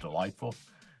nothing but delightful,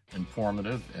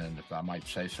 informative, and if I might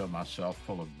say so myself,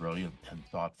 full of brilliant and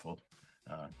thoughtful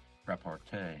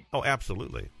repartee. Oh,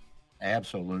 absolutely.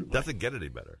 Absolutely. Doesn't get any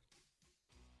better.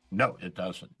 No, it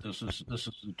doesn't. This is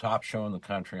the top show in the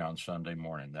country on Sunday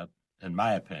morning. That, in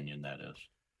my opinion, that is.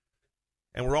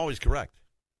 And we're always correct.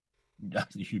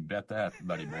 You bet that,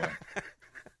 buddy boy.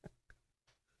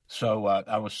 So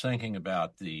I was thinking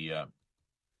about the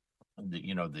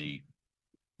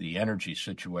energy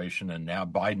situation, and now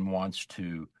Biden wants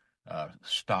to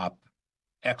stop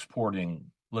exporting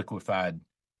liquefied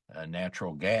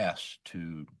natural gas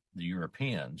to the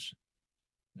Europeans,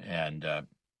 and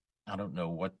I don't know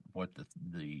what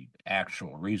the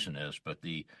actual reason is, but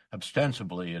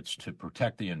ostensibly it's to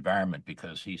protect the environment,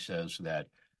 because he says that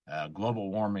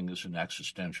global warming is an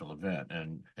existential event,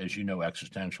 and as you know,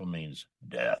 existential means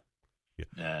death.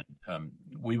 Yeah. And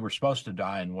we were supposed to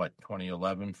die in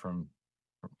 2011 from,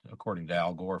 according to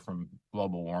Al Gore, from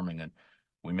global warming, and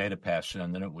we made it past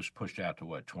then. Then it was pushed out to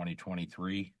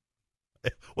 2023.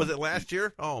 Was it last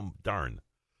year? Oh, darn.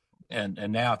 And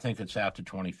now I think it's out to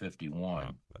 2051. Oh,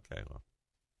 okay. Well.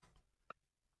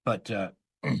 But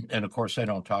and of course they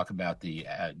don't talk about the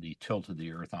tilt of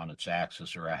the Earth on its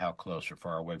axis, or how close or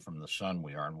far away from the sun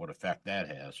we are, and what effect that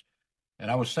has. And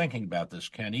I was thinking about this,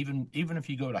 Ken. Even if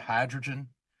you go to hydrogen,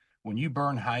 when you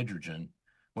burn hydrogen,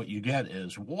 what you get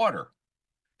is water.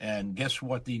 And guess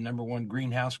what the number one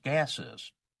greenhouse gas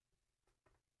is?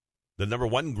 The number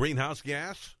one greenhouse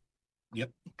gas?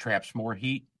 Yep. Traps more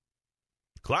heat.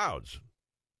 Clouds.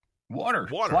 Water.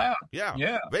 Cloud.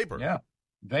 Yeah. Vapor. Yeah.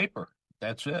 Vapor.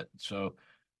 That's it. So,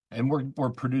 and we're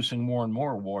producing more and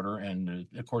more water. And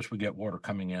of course, we get water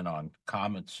coming in on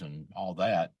comets and all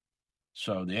that.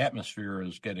 So the atmosphere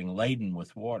is getting laden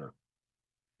with water.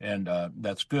 And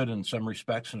that's good in some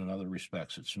respects, and in other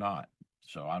respects, it's not.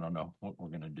 So I don't know what we're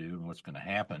going to do and what's going to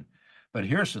happen. But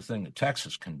here's the thing that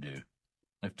Texas can do.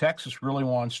 If Texas really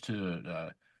wants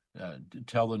to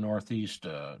tell the Northeast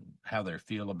how they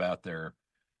feel about their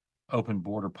open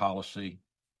border policy,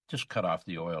 just cut off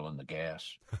the oil and the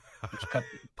gas. Just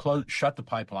shut the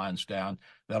pipelines down.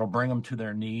 That'll bring them to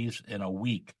their knees in a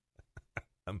week.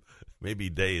 Maybe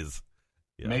days.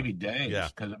 Yeah. Maybe days. Yeah.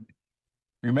 Because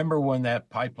remember when that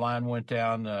pipeline went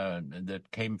down that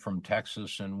came from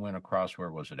Texas and went across, where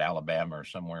was it, Alabama or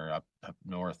somewhere up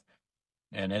north,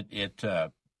 and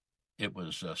it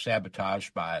was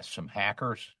sabotaged by some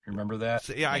hackers. Remember that?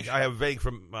 Yeah, I have vague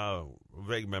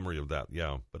memory of that.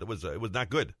 Yeah, but it was not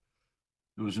good.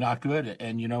 It was not good,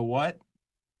 and you know what?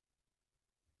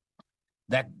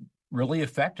 That really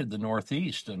affected the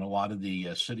Northeast and a lot of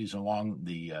the cities along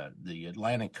the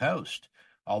Atlantic coast,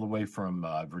 all the way from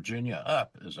Virginia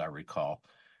up, as I recall.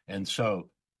 And so,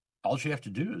 all you have to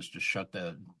do is just shut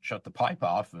the pipe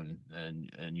off, and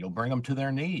you'll bring them to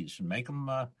their knees and make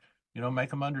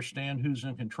them understand who's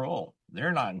in control.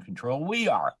 They're not in control. We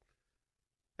are.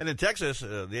 And in Texas,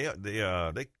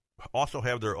 they also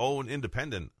have their own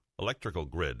independent electrical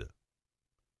grid.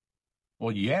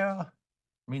 Well, yeah.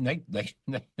 I mean,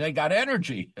 they got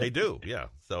energy. They do, yeah.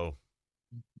 So,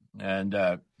 and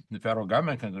the federal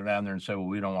government can go down there and say, "Well,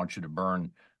 we don't want you to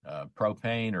burn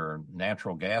propane or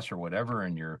natural gas or whatever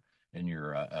in your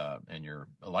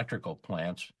electrical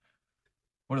plants."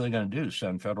 What are they going to do?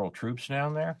 Send federal troops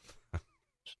down there?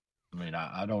 I mean,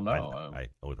 I don't know. I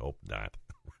would hope not.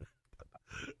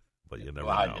 But you never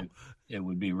know. It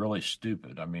would be really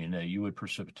stupid. I mean, you would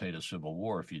precipitate a civil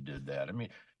war if you did that. I mean,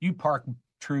 you park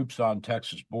troops on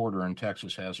Texas border, and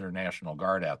Texas has their National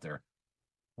Guard out there.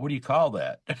 What do you call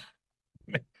that?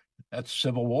 That's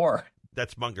civil war.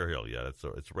 That's Bunker Hill. Yeah,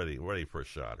 it's ready for a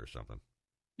shot or something.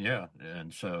 Yeah,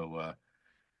 and so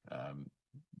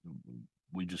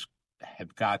we just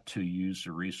have got to use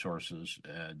the resources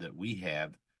that we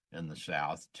have in the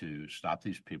South to stop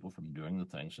these people from doing the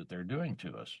things that they're doing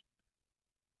to us,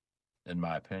 in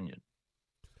my opinion.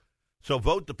 So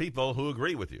vote the people who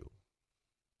agree with you.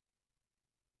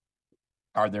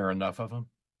 Are there enough of them?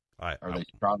 Are they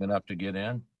strong enough to get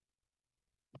in?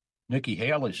 Nikki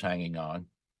Haley's hanging on.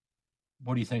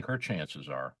 What do you think her chances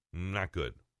are? Not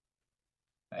good.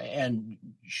 And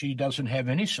she doesn't have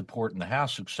any support in the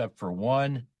House except for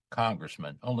one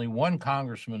congressman. Only one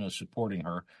congressman is supporting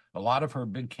her. A lot of her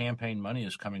big campaign money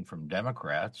is coming from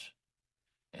Democrats.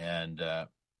 And, I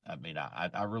mean,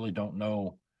 I really don't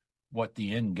know what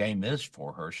the end game is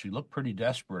for her. She looked pretty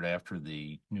desperate after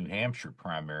the New Hampshire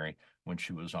primary when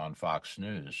she was on Fox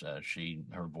News.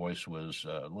 Her voice was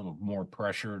a little more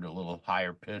pressured, a little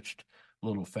higher pitched, a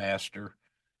little faster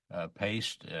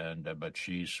paced, but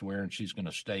she's swearing she's going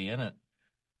to stay in it.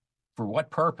 For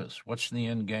what purpose? What's the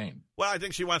end game? Well, I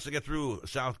think she wants to get through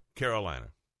South Carolina.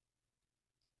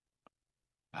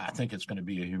 I think it's going to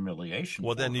be a humiliation.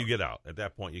 Well, then you get out. At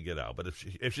that point, you get out. But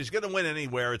if she's going to win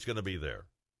anywhere, it's going to be there.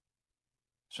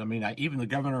 So, I mean, even the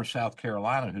governor of South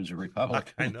Carolina, who's a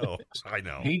Republican. I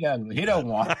know. He don't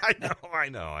want. I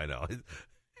know.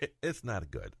 It's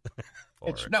not good.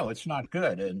 It's not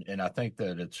good. And I think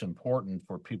that it's important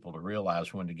for people to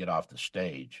realize when to get off the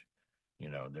stage. You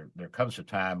know, there comes a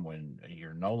time when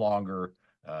you're no longer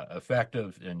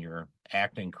effective in your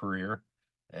acting career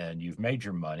and you've made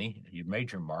your money, you've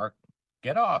made your mark.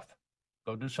 Get off.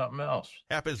 Go do something else.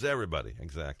 Happens to everybody.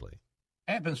 Exactly.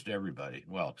 Happens to everybody.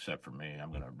 Well, except for me.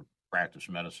 I'm going to practice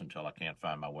medicine until I can't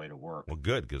find my way to work. Well,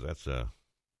 good, because that's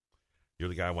you're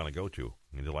the guy I want to go to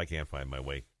until I can't find my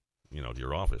way, to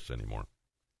your office anymore.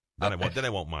 Then I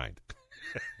won't mind.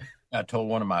 I told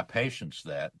one of my patients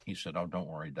that. He said, "Oh, don't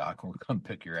worry, Doc. We'll come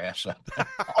pick your ass up."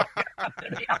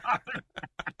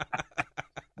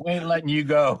 We ain't letting you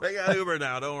go. They got Uber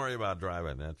now. Don't worry about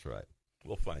driving. That's right.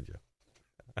 We'll find you.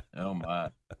 Oh, my.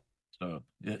 So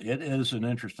it is an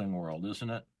interesting world, isn't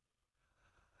it?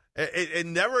 It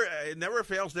never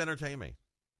fails to entertain me.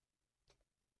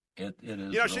 It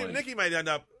is. Really... Nikki might end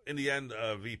up in the end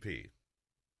VP.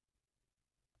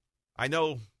 I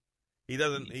know he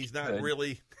doesn't. He's not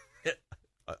really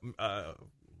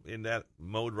in that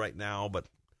mode right now, but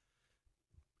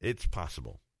it's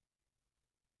possible.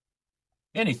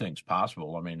 Anything's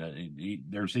possible. I mean,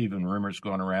 there's even rumors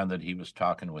going around that he was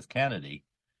talking with Kennedy,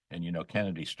 and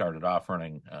Kennedy started off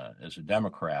running as a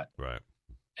Democrat, right?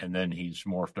 And then he's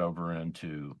morphed over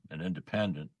into an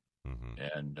independent,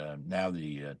 and now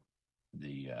the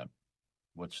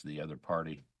what's the other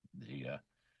party?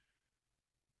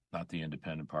 Not the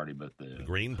Independent Party, but the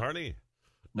Green Party.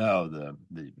 No, the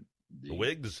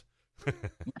Whigs.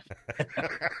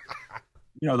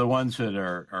 The ones that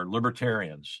are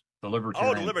libertarians. The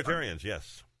libertarians. Oh, the libertarians,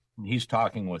 yes. He's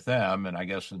talking with them, and I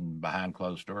guess behind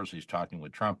closed doors he's talking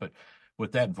with Trump. But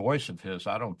with that voice of his,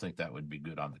 I don't think that would be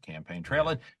good on the campaign trail.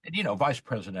 And vice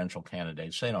presidential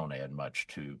candidates, they don't add much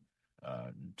to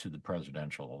the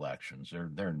presidential elections.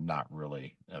 They're not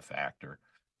really a factor,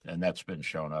 and that's been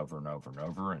shown over and over and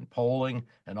over in polling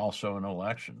and also in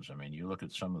elections. I mean, you look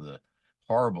at some of the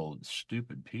horrible,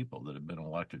 stupid people that have been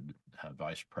elected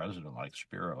vice president, like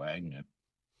Spiro Agnew,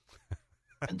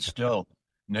 and still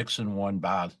Nixon won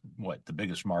by the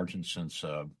biggest margin since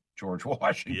George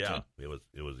Washington. Yeah, it was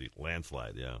a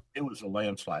landslide. Yeah, it was a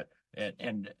landslide.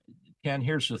 And Ken,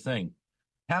 here's the thing: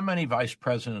 how many vice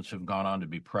presidents have gone on to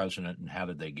be president, and how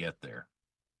did they get there?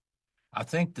 I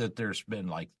think that there's been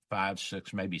like 5,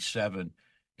 6, maybe 7,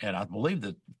 and I believe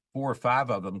that 4 or 5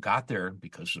 of them got there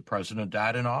because the president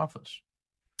died in office.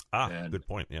 Good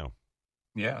point. Yeah.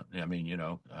 Yeah, I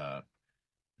mean,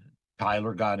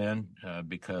 Tyler got in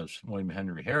because William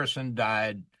Henry Harrison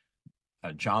died.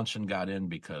 Johnson got in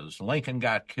because Lincoln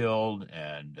got killed,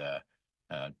 and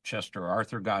Chester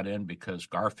Arthur got in because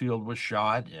Garfield was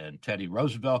shot, and Teddy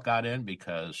Roosevelt got in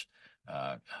because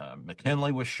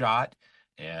McKinley was shot,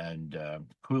 and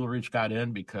Coleridge got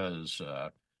in because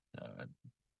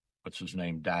what's his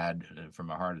name died from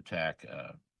a heart attack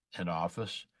in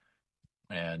office.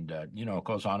 And, it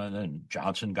goes on, and then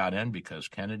Johnson got in because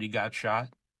Kennedy got shot.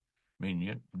 I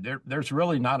mean, there's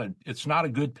really it's not a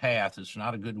good path. It's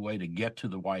not a good way to get to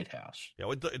the White House.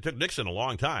 Yeah, it took Nixon a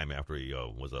long time after he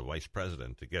was a vice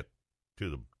president to get to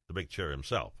the big chair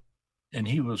himself. And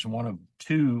he was one of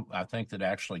 2, I think, that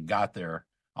actually got there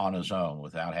on his own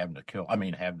without having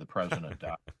to have the president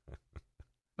die.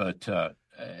 But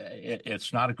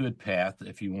it's not a good path.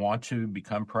 If you want to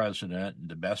become president,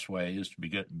 the best way is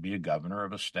to be a governor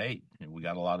of a state. And we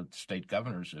got a lot of state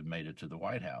governors that have made it to the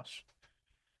White House.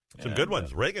 Some good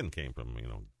ones. Reagan came from,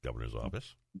 governor's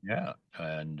office. Yeah,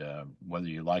 and whether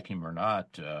you like him or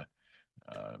not,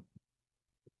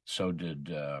 so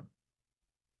did.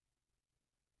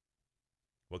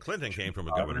 Clinton came from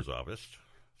a governor's office.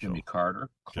 Jimmy Carter.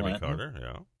 Jimmy Carter,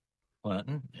 yeah.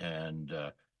 Clinton, and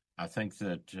I think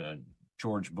that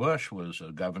George Bush was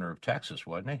a governor of Texas,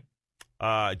 wasn't he?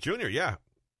 Junior, yeah.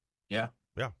 Yeah.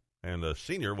 Yeah. And the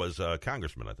senior was a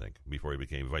congressman, I think, before he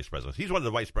became vice president. He's one of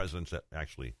the vice presidents that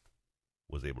actually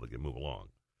was able to move along.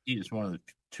 He is one of the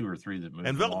 2 or 3 that moved along.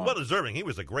 And well deserving. He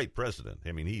was a great president.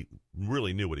 I mean, he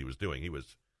really knew what he was doing. He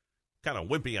was kind of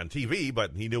wimpy on TV,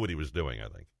 but he knew what he was doing, I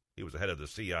think. He was the head of the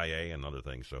CIA and other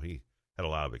things, so he had a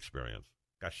lot of experience.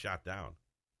 Got shot down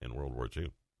in World War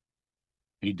II.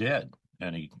 He did.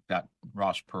 And he got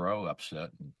Ross Perot upset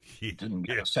and he didn't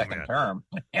get a second term.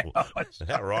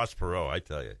 Ross Perot, I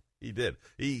tell you. He did.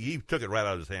 He took it right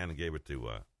out of his hand and gave it to,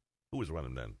 who was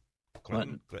running then?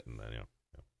 Clinton then, yeah.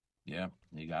 Yeah,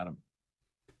 he got him.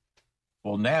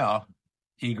 Well, now,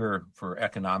 eager for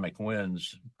economic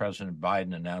wins, President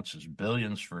Biden announces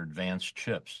billions for advanced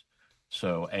chips.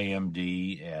 So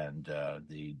AMD and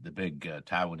the big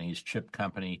Taiwanese chip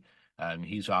company,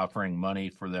 he's offering money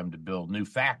for them to build new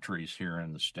factories here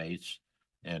in the States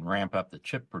and ramp up the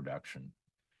chip production,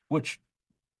 which,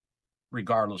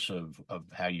 regardless of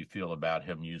how you feel about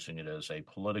him using it as a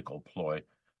political ploy,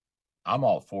 I'm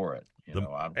all for it.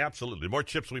 Absolutely. The more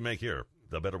chips we make here,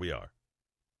 the better we are.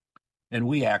 And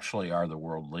we actually are the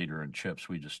world leader in chips.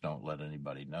 We just don't let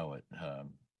anybody know it.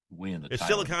 Is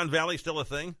Silicon Valley still a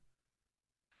thing?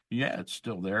 Yeah, it's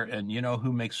still there. And you know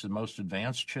who makes the most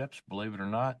advanced chips, believe it or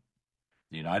not?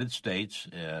 The United States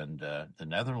and the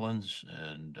Netherlands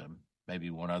and maybe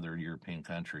one other European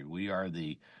country.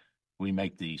 We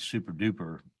make the super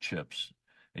duper chips.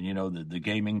 And you know, the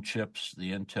gaming chips,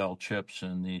 the Intel chips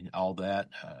and all that,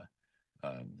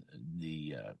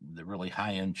 the really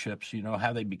high-end chips, you know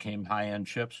how they became high-end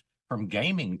chips? From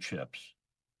gaming chips.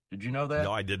 Did you know that?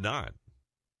 No, I did not.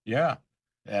 Yeah.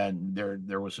 And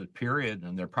there was a period,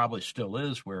 and there probably still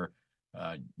is, where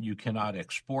you cannot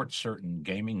export certain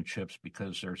gaming chips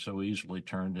because they're so easily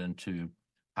turned into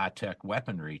high-tech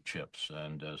weaponry chips.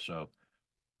 And so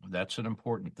that's an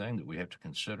important thing that we have to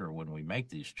consider when we make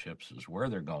these chips, is where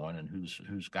they're going and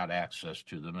who's got access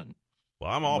to them. And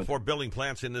well, I'm all for building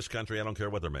plants in this country. I don't care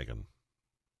what they're making.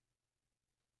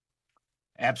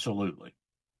 Absolutely.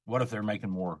 What if they're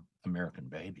making more American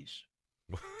babies?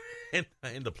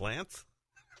 Into plants?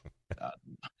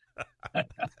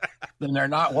 Then they're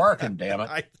not working, damn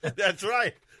it. That's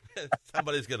right.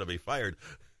 Somebody's going to be fired.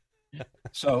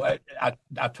 So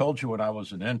I told you when I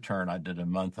was an intern, I did a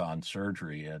month on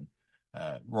surgery, and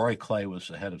Roy Clay was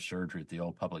the head of surgery at the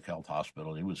old public health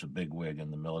hospital. He was a bigwig in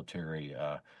the military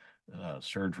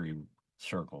surgery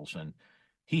circles, and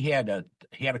he had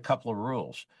a couple of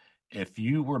rules. If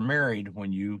you were married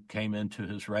when you came into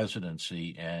his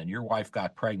residency and your wife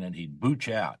got pregnant, he'd boot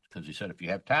you out, because he said, if you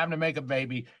have time to make a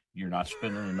baby, you're not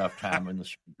spending enough time in the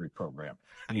surgery program.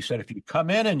 And he said, if you come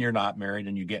in and you're not married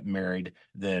and you get married,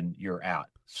 then you're out.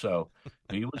 So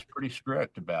he was pretty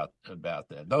strict about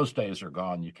that. Those days are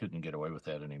gone. You couldn't get away with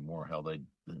that anymore. Hell,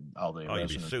 you'd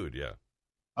be sued, yeah.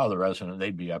 Oh, the resident,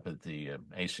 they'd be up at the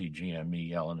ACGME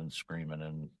yelling and screaming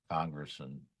in Congress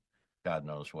and God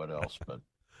knows what else. But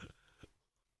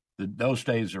those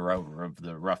days are over, of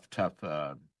the rough, tough,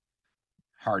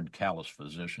 hard, callous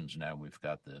physicians. Now we've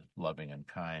got the loving and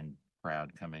kind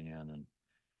crowd coming in, and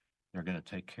they're going to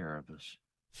take care of us.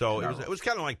 So it was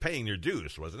kind of like paying your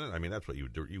dues, wasn't it? I mean, that's what you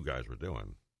guys were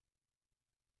doing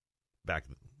back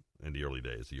in the early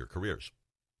days of your careers.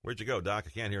 Where'd you go, Doc?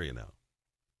 I can't hear you now.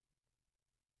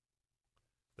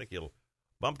 I think you'll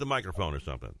bump the microphone or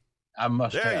something. I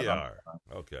must have. There you are.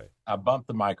 Okay. I bumped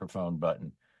the microphone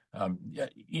button.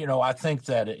 I think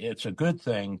that it's a good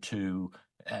thing to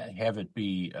have it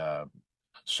be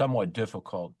somewhat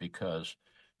difficult, because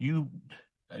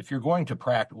if you're going to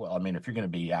practice, if you're going to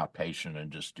be outpatient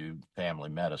and just do family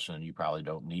medicine, you probably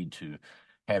don't need to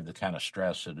have the kind of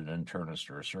stress that an internist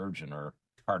or a surgeon or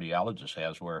cardiologist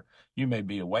has, where you may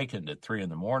be awakened at 3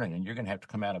 a.m. and you're going to have to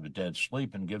come out of a dead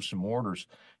sleep and give some orders.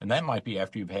 And that might be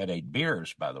after you've had 8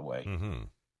 beers, by the way. Mm-hmm.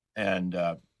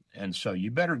 And so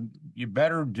you better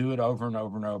do it over and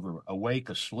over and over, awake,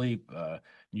 asleep.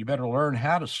 You better learn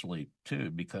how to sleep too,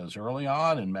 because early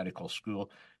on in medical school,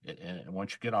 and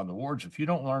once you get on the wards, if you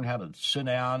don't learn how to sit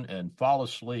down and fall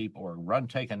asleep, or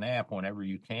take a nap whenever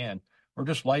you can, or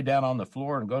just lay down on the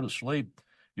floor and go to sleep,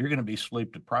 you're going to be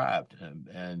sleep deprived,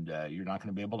 and you're not going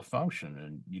to be able to function.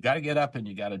 And you got to get up and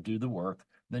you got to do the work.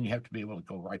 Then you have to be able to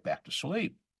go right back to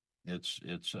sleep. It's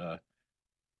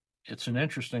an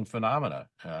interesting phenomena,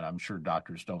 and I'm sure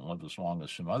doctors don't live as long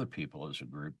as some other people as a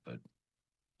group, but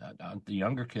the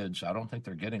younger kids, I don't think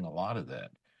they're getting a lot of that.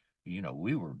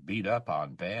 We were beat up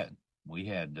on bad. We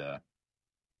had to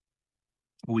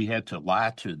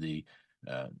lie to the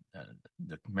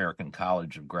American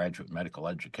College of Graduate Medical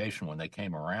Education when they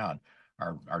came around.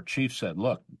 Our chief said,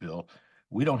 "Look, Bill,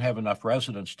 we don't have enough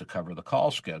residents to cover the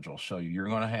call schedule, so you're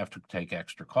going to have to take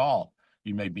extra call.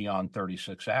 You may be on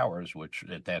 36 hours, which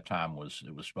at that time was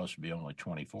supposed to be only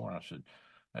 24. And I said,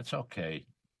 "That's okay,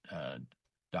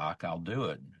 Doc, I'll do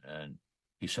it." And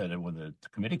he said, "And when the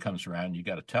committee comes around, you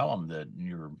got to tell them that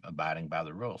you're abiding by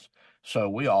the rules." So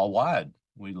we all lied.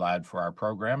 We lied for our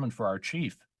program and for our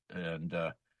chief, and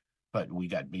but we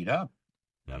got beat up.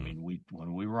 I mean,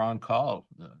 when we were on call,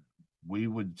 we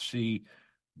would see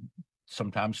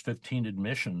sometimes 15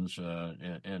 admissions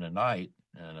in a night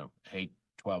in a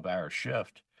 8-12-hour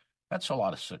shift. That's a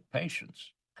lot of sick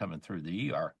patients coming through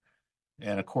the ER.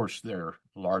 And of course, they're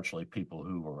largely people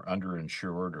who were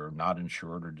underinsured or not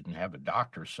insured or didn't have a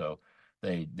doctor. So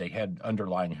they had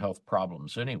underlying health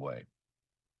problems anyway.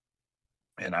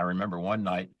 And I remember one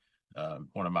night,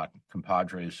 one of my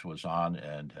compadres was on,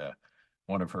 and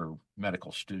one of her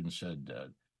medical students said,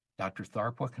 Dr.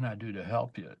 Tharp, what can I do to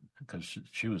help you? Because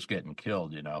she was getting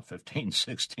killed, 15,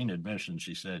 16 admissions.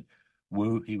 She said,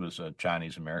 Wu, he was a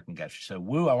Chinese American guy. She said,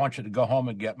 Wu, I want you to go home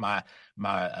and get my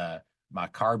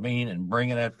carbine and bring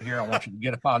it up here. I want you to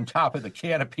get up on top of the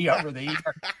canopy over the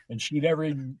ear and shoot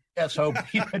every SOB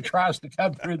that tries to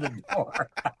come through the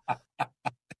door.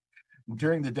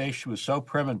 During the day, she was so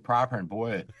prim and proper, and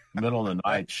boy, at the middle of the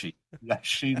night, she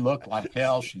looked like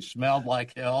hell. She smelled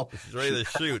like hell. She's ready to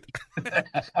shoot.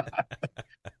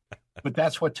 But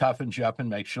that's what toughens you up and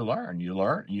makes you learn. You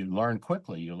learn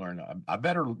quickly. You learn, I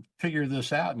better figure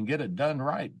this out and get it done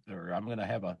right, or I'm going to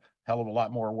have a hell of a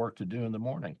lot more work to do in the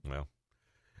morning. Well,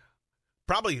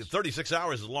 probably 36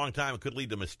 hours is a long time. It could lead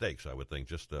to mistakes, I would think,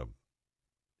 just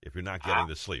if you're not getting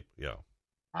the sleep. Yeah.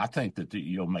 I think that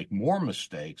you'll make more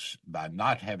mistakes by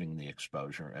not having the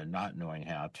exposure and not knowing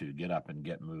how to get up and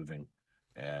get moving,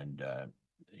 and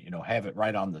have it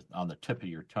right on the tip of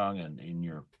your tongue and in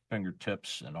your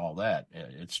fingertips and all that.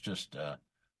 It's just to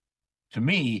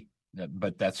me,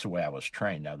 but that's the way I was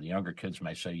trained. Now the younger kids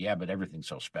may say, "Yeah, but everything's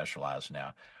so specialized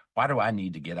now. Why do I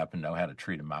need to get up and know how to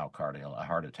treat a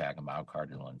heart attack, a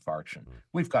myocardial infarction?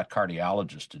 We've got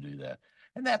cardiologists to do that."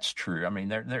 And that's true. I mean,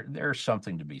 there's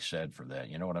something to be said for that.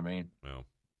 You know what I mean?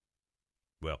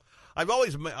 Well, I've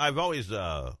always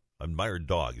admired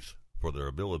dogs for their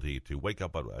ability to wake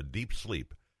up a deep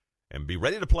sleep and be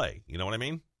ready to play. You know what I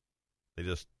mean? They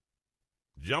just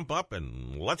jump up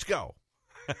and let's go.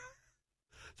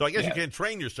 So I guess you can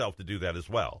train yourself to do that as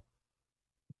well.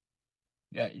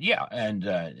 Yeah, and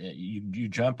you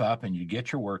jump up and you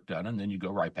get your work done, and then you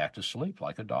go right back to sleep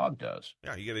like a dog does.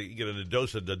 Yeah, you get a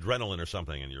dose of adrenaline or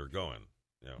something, and you're going.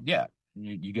 Yeah,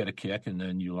 you get a kick, and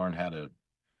then you learn how to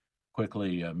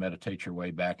quickly meditate your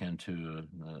way back into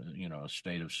a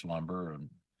state of slumber and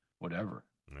whatever.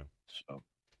 Yeah. So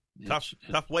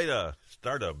tough way to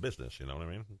start a business. You know what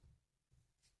I mean?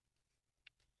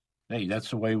 Hey,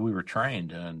 that's the way we were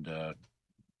trained, and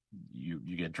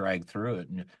you get dragged through it.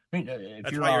 And I mean,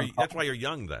 that's why you're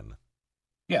young then.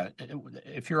 Yeah,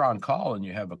 if you're on call and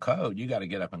you have a code, you got to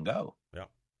get up and go. Yeah.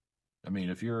 I mean,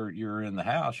 if you're in the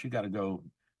house, you got to go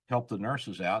help the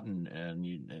nurses out, and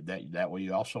that way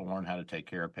you also learn how to take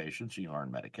care of patients. You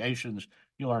learn medications.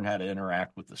 You learn how to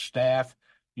interact with the staff.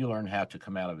 You learn how to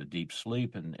come out of a deep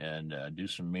sleep and do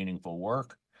some meaningful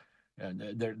work. And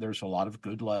there's a lot of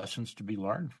good lessons to be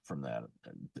learned from that.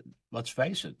 Let's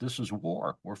face it, this is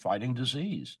war. We're fighting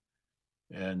disease.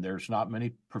 And there's not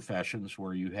many professions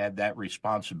where you have that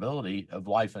responsibility of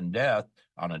life and death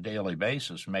on a daily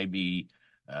basis. Maybe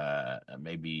a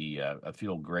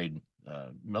field grade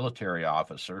military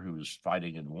officer who's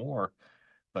fighting in war,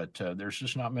 but there's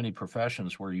just not many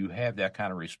professions where you have that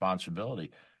kind of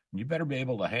responsibility. You better be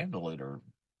able to handle it or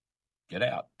get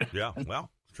out. Yeah,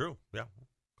 well, true. Yeah.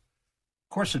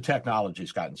 Of course, the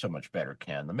technology's gotten so much better,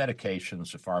 Ken. The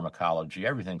medications, the pharmacology,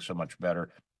 everything's so much better.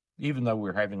 Even though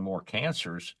we're having more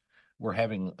cancers, we're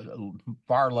having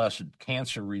far less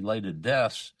cancer-related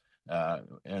deaths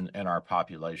in our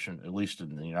population, at least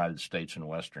in the United States and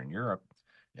Western Europe.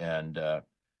 And I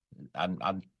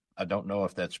don't know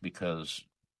if that's because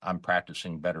I'm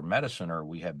practicing better medicine or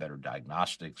we have better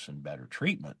diagnostics and better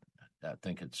treatment. I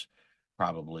think it's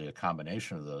probably a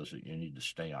combination of those that you need to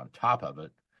stay on top of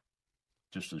it,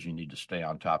 just as you need to stay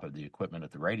on top of the equipment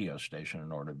at the radio station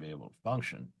in order to be able to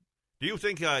function. Do you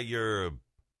think your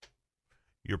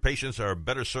patients are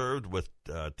better served with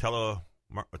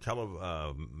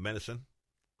telemedicine?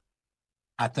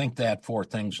 I think that for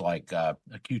things like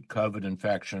acute COVID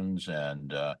infections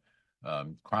and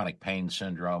chronic pain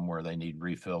syndrome where they need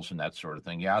refills and that sort of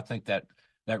thing, I think that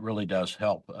really does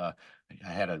help. I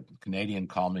had a Canadian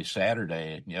call me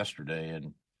yesterday,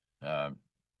 and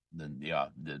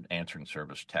the answering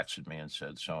service texted me and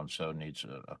said so-and-so needs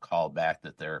a call back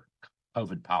that they're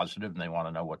COVID positive and they want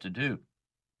to know what to do.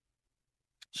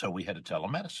 So we had a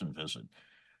telemedicine visit,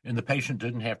 and the patient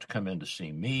didn't have to come in to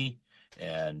see me,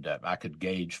 and I could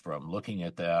gauge from looking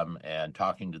at them and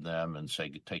talking to them and say,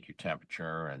 take your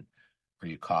temperature, and are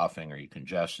you coughing, are you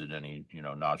congested, any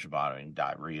nausea, vomiting,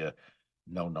 diarrhea?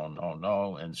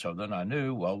 No. And so then I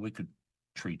knew, well, we could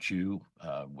treat you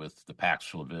with the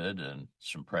Paxlovid and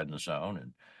some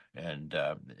prednisone, and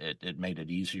it made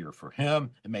it easier for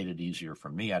him. It made it easier for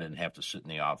me. I didn't have to sit in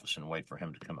the office and wait for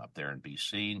him to come up there and be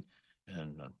seen.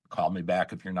 And call me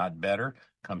back if you're not better.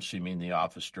 Come see me in the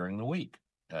office during the week.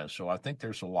 So I think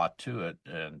there's a lot to it,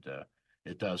 and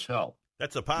it does help.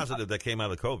 That's a positive that came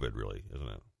out of COVID, really, isn't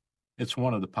it? It's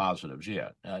one of the positives, yeah.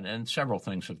 And several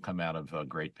things have come out of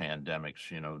great pandemics.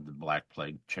 The Black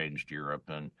Plague changed Europe,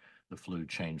 and the flu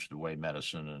changed the way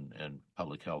medicine and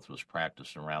public health was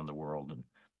practiced around the world. And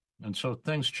And so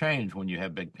things change when you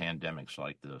have big pandemics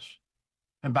like this.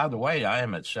 And by the way, I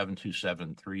am at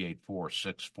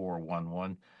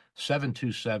 727-384-6411,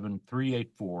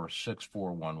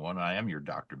 727-384-6411. I am your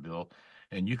Dr. Bill,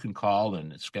 and you can call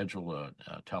and schedule a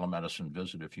telemedicine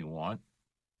visit if you want.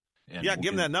 And give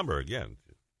them that number again.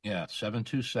 Yeah,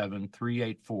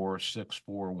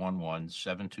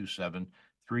 727-384-6411,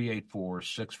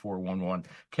 727-384-6411.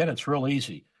 Ken, it's real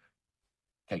easy.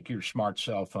 Take your smart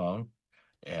cell phone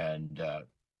and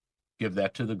give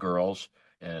that to the girls,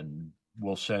 and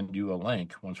we'll send you a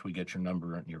link. Once we get your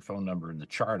number and your phone number in the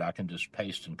chart, I can just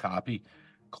paste and copy,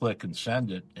 click and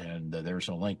send it, and there's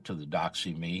a link to the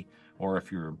DoxyMe. Or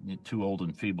if you're too old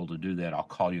and feeble to do that, I'll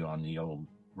call you on the old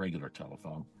regular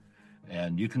telephone,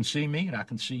 and you can see me and I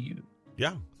can see you.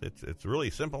 Yeah, it's really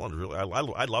simple, and really I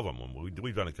love them.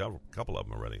 We've done a couple of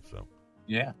them already. So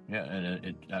yeah,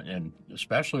 and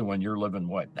especially when you're living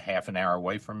half an hour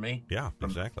away from me. Yeah,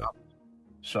 exactly.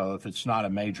 So if it's not a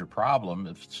major problem,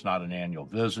 if it's not an annual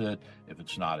visit, if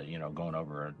it's not going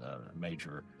over a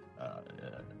major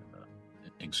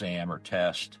exam or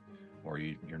test, or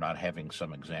you're not having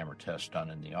some exam or test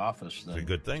done in the office, then it's a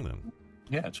good thing then.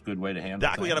 Yeah, it's a good way to handle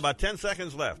Doc, things. we got about 10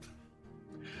 seconds left.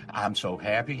 I'm so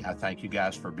happy. I thank you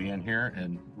guys for being here.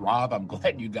 And Rob, I'm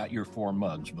glad you got your 4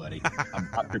 mugs, buddy. I'm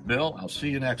Dr. Bill. I'll see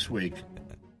you next week.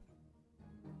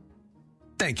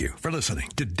 Thank you for listening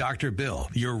to Dr. Bill,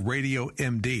 your radio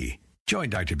MD. Join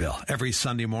Dr. Bill every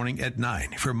Sunday morning at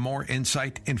 9 for more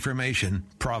insight, information,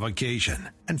 provocation,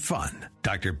 and fun.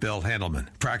 Dr. Bill Handelman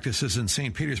practices in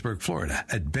St. Petersburg, Florida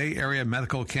at Bay Area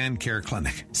Medical Can Care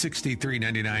Clinic,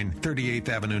 6399 38th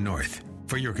Avenue North.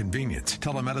 For your convenience,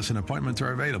 telemedicine appointments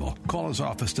are available. Call his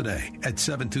office today at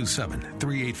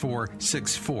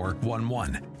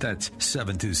 727-384-6411. That's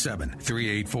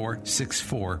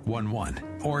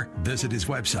 727-384-6411. Or visit his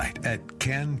website at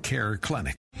Can Care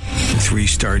Clinic.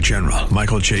 3-star General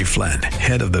Michael J. Flynn,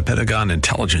 head of the Pentagon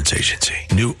Intelligence Agency,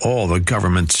 knew all the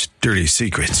government's dirty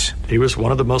secrets. He was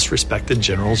one of the most respected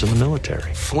generals in the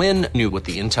military. Flynn knew what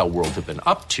the intel world had been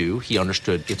up to. He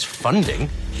understood its funding.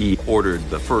 He ordered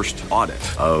the first audit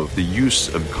of the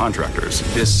use of contractors.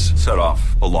 This set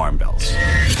off alarm bells.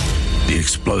 The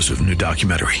explosive new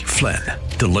documentary, Flynn,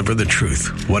 Deliver the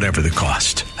Truth, Whatever the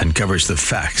Cost, uncovers the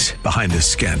facts behind this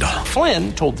scandal.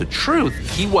 Flynn told the truth.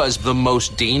 He was the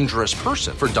most dangerous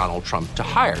person for Donald Trump to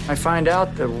hire. I find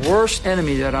out the worst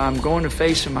enemy that I'm going to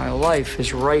face in my life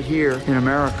is right here in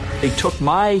America. They took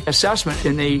my assessment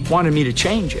and they wanted me to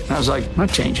change it. And I was like, I'm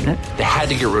not changing it. They had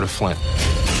to get rid of Flynn.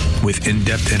 With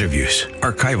in-depth interviews,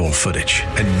 archival footage,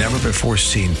 and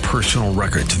never-before-seen personal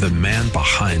records of the man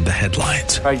behind the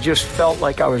headlines. I just felt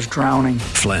like I was drowning.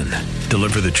 Flynn,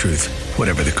 Deliver the Truth,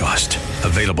 Whatever the Cost.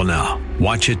 Available now.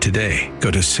 Watch it today.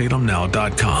 Go to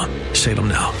salemnow.com.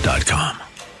 salemnow.com.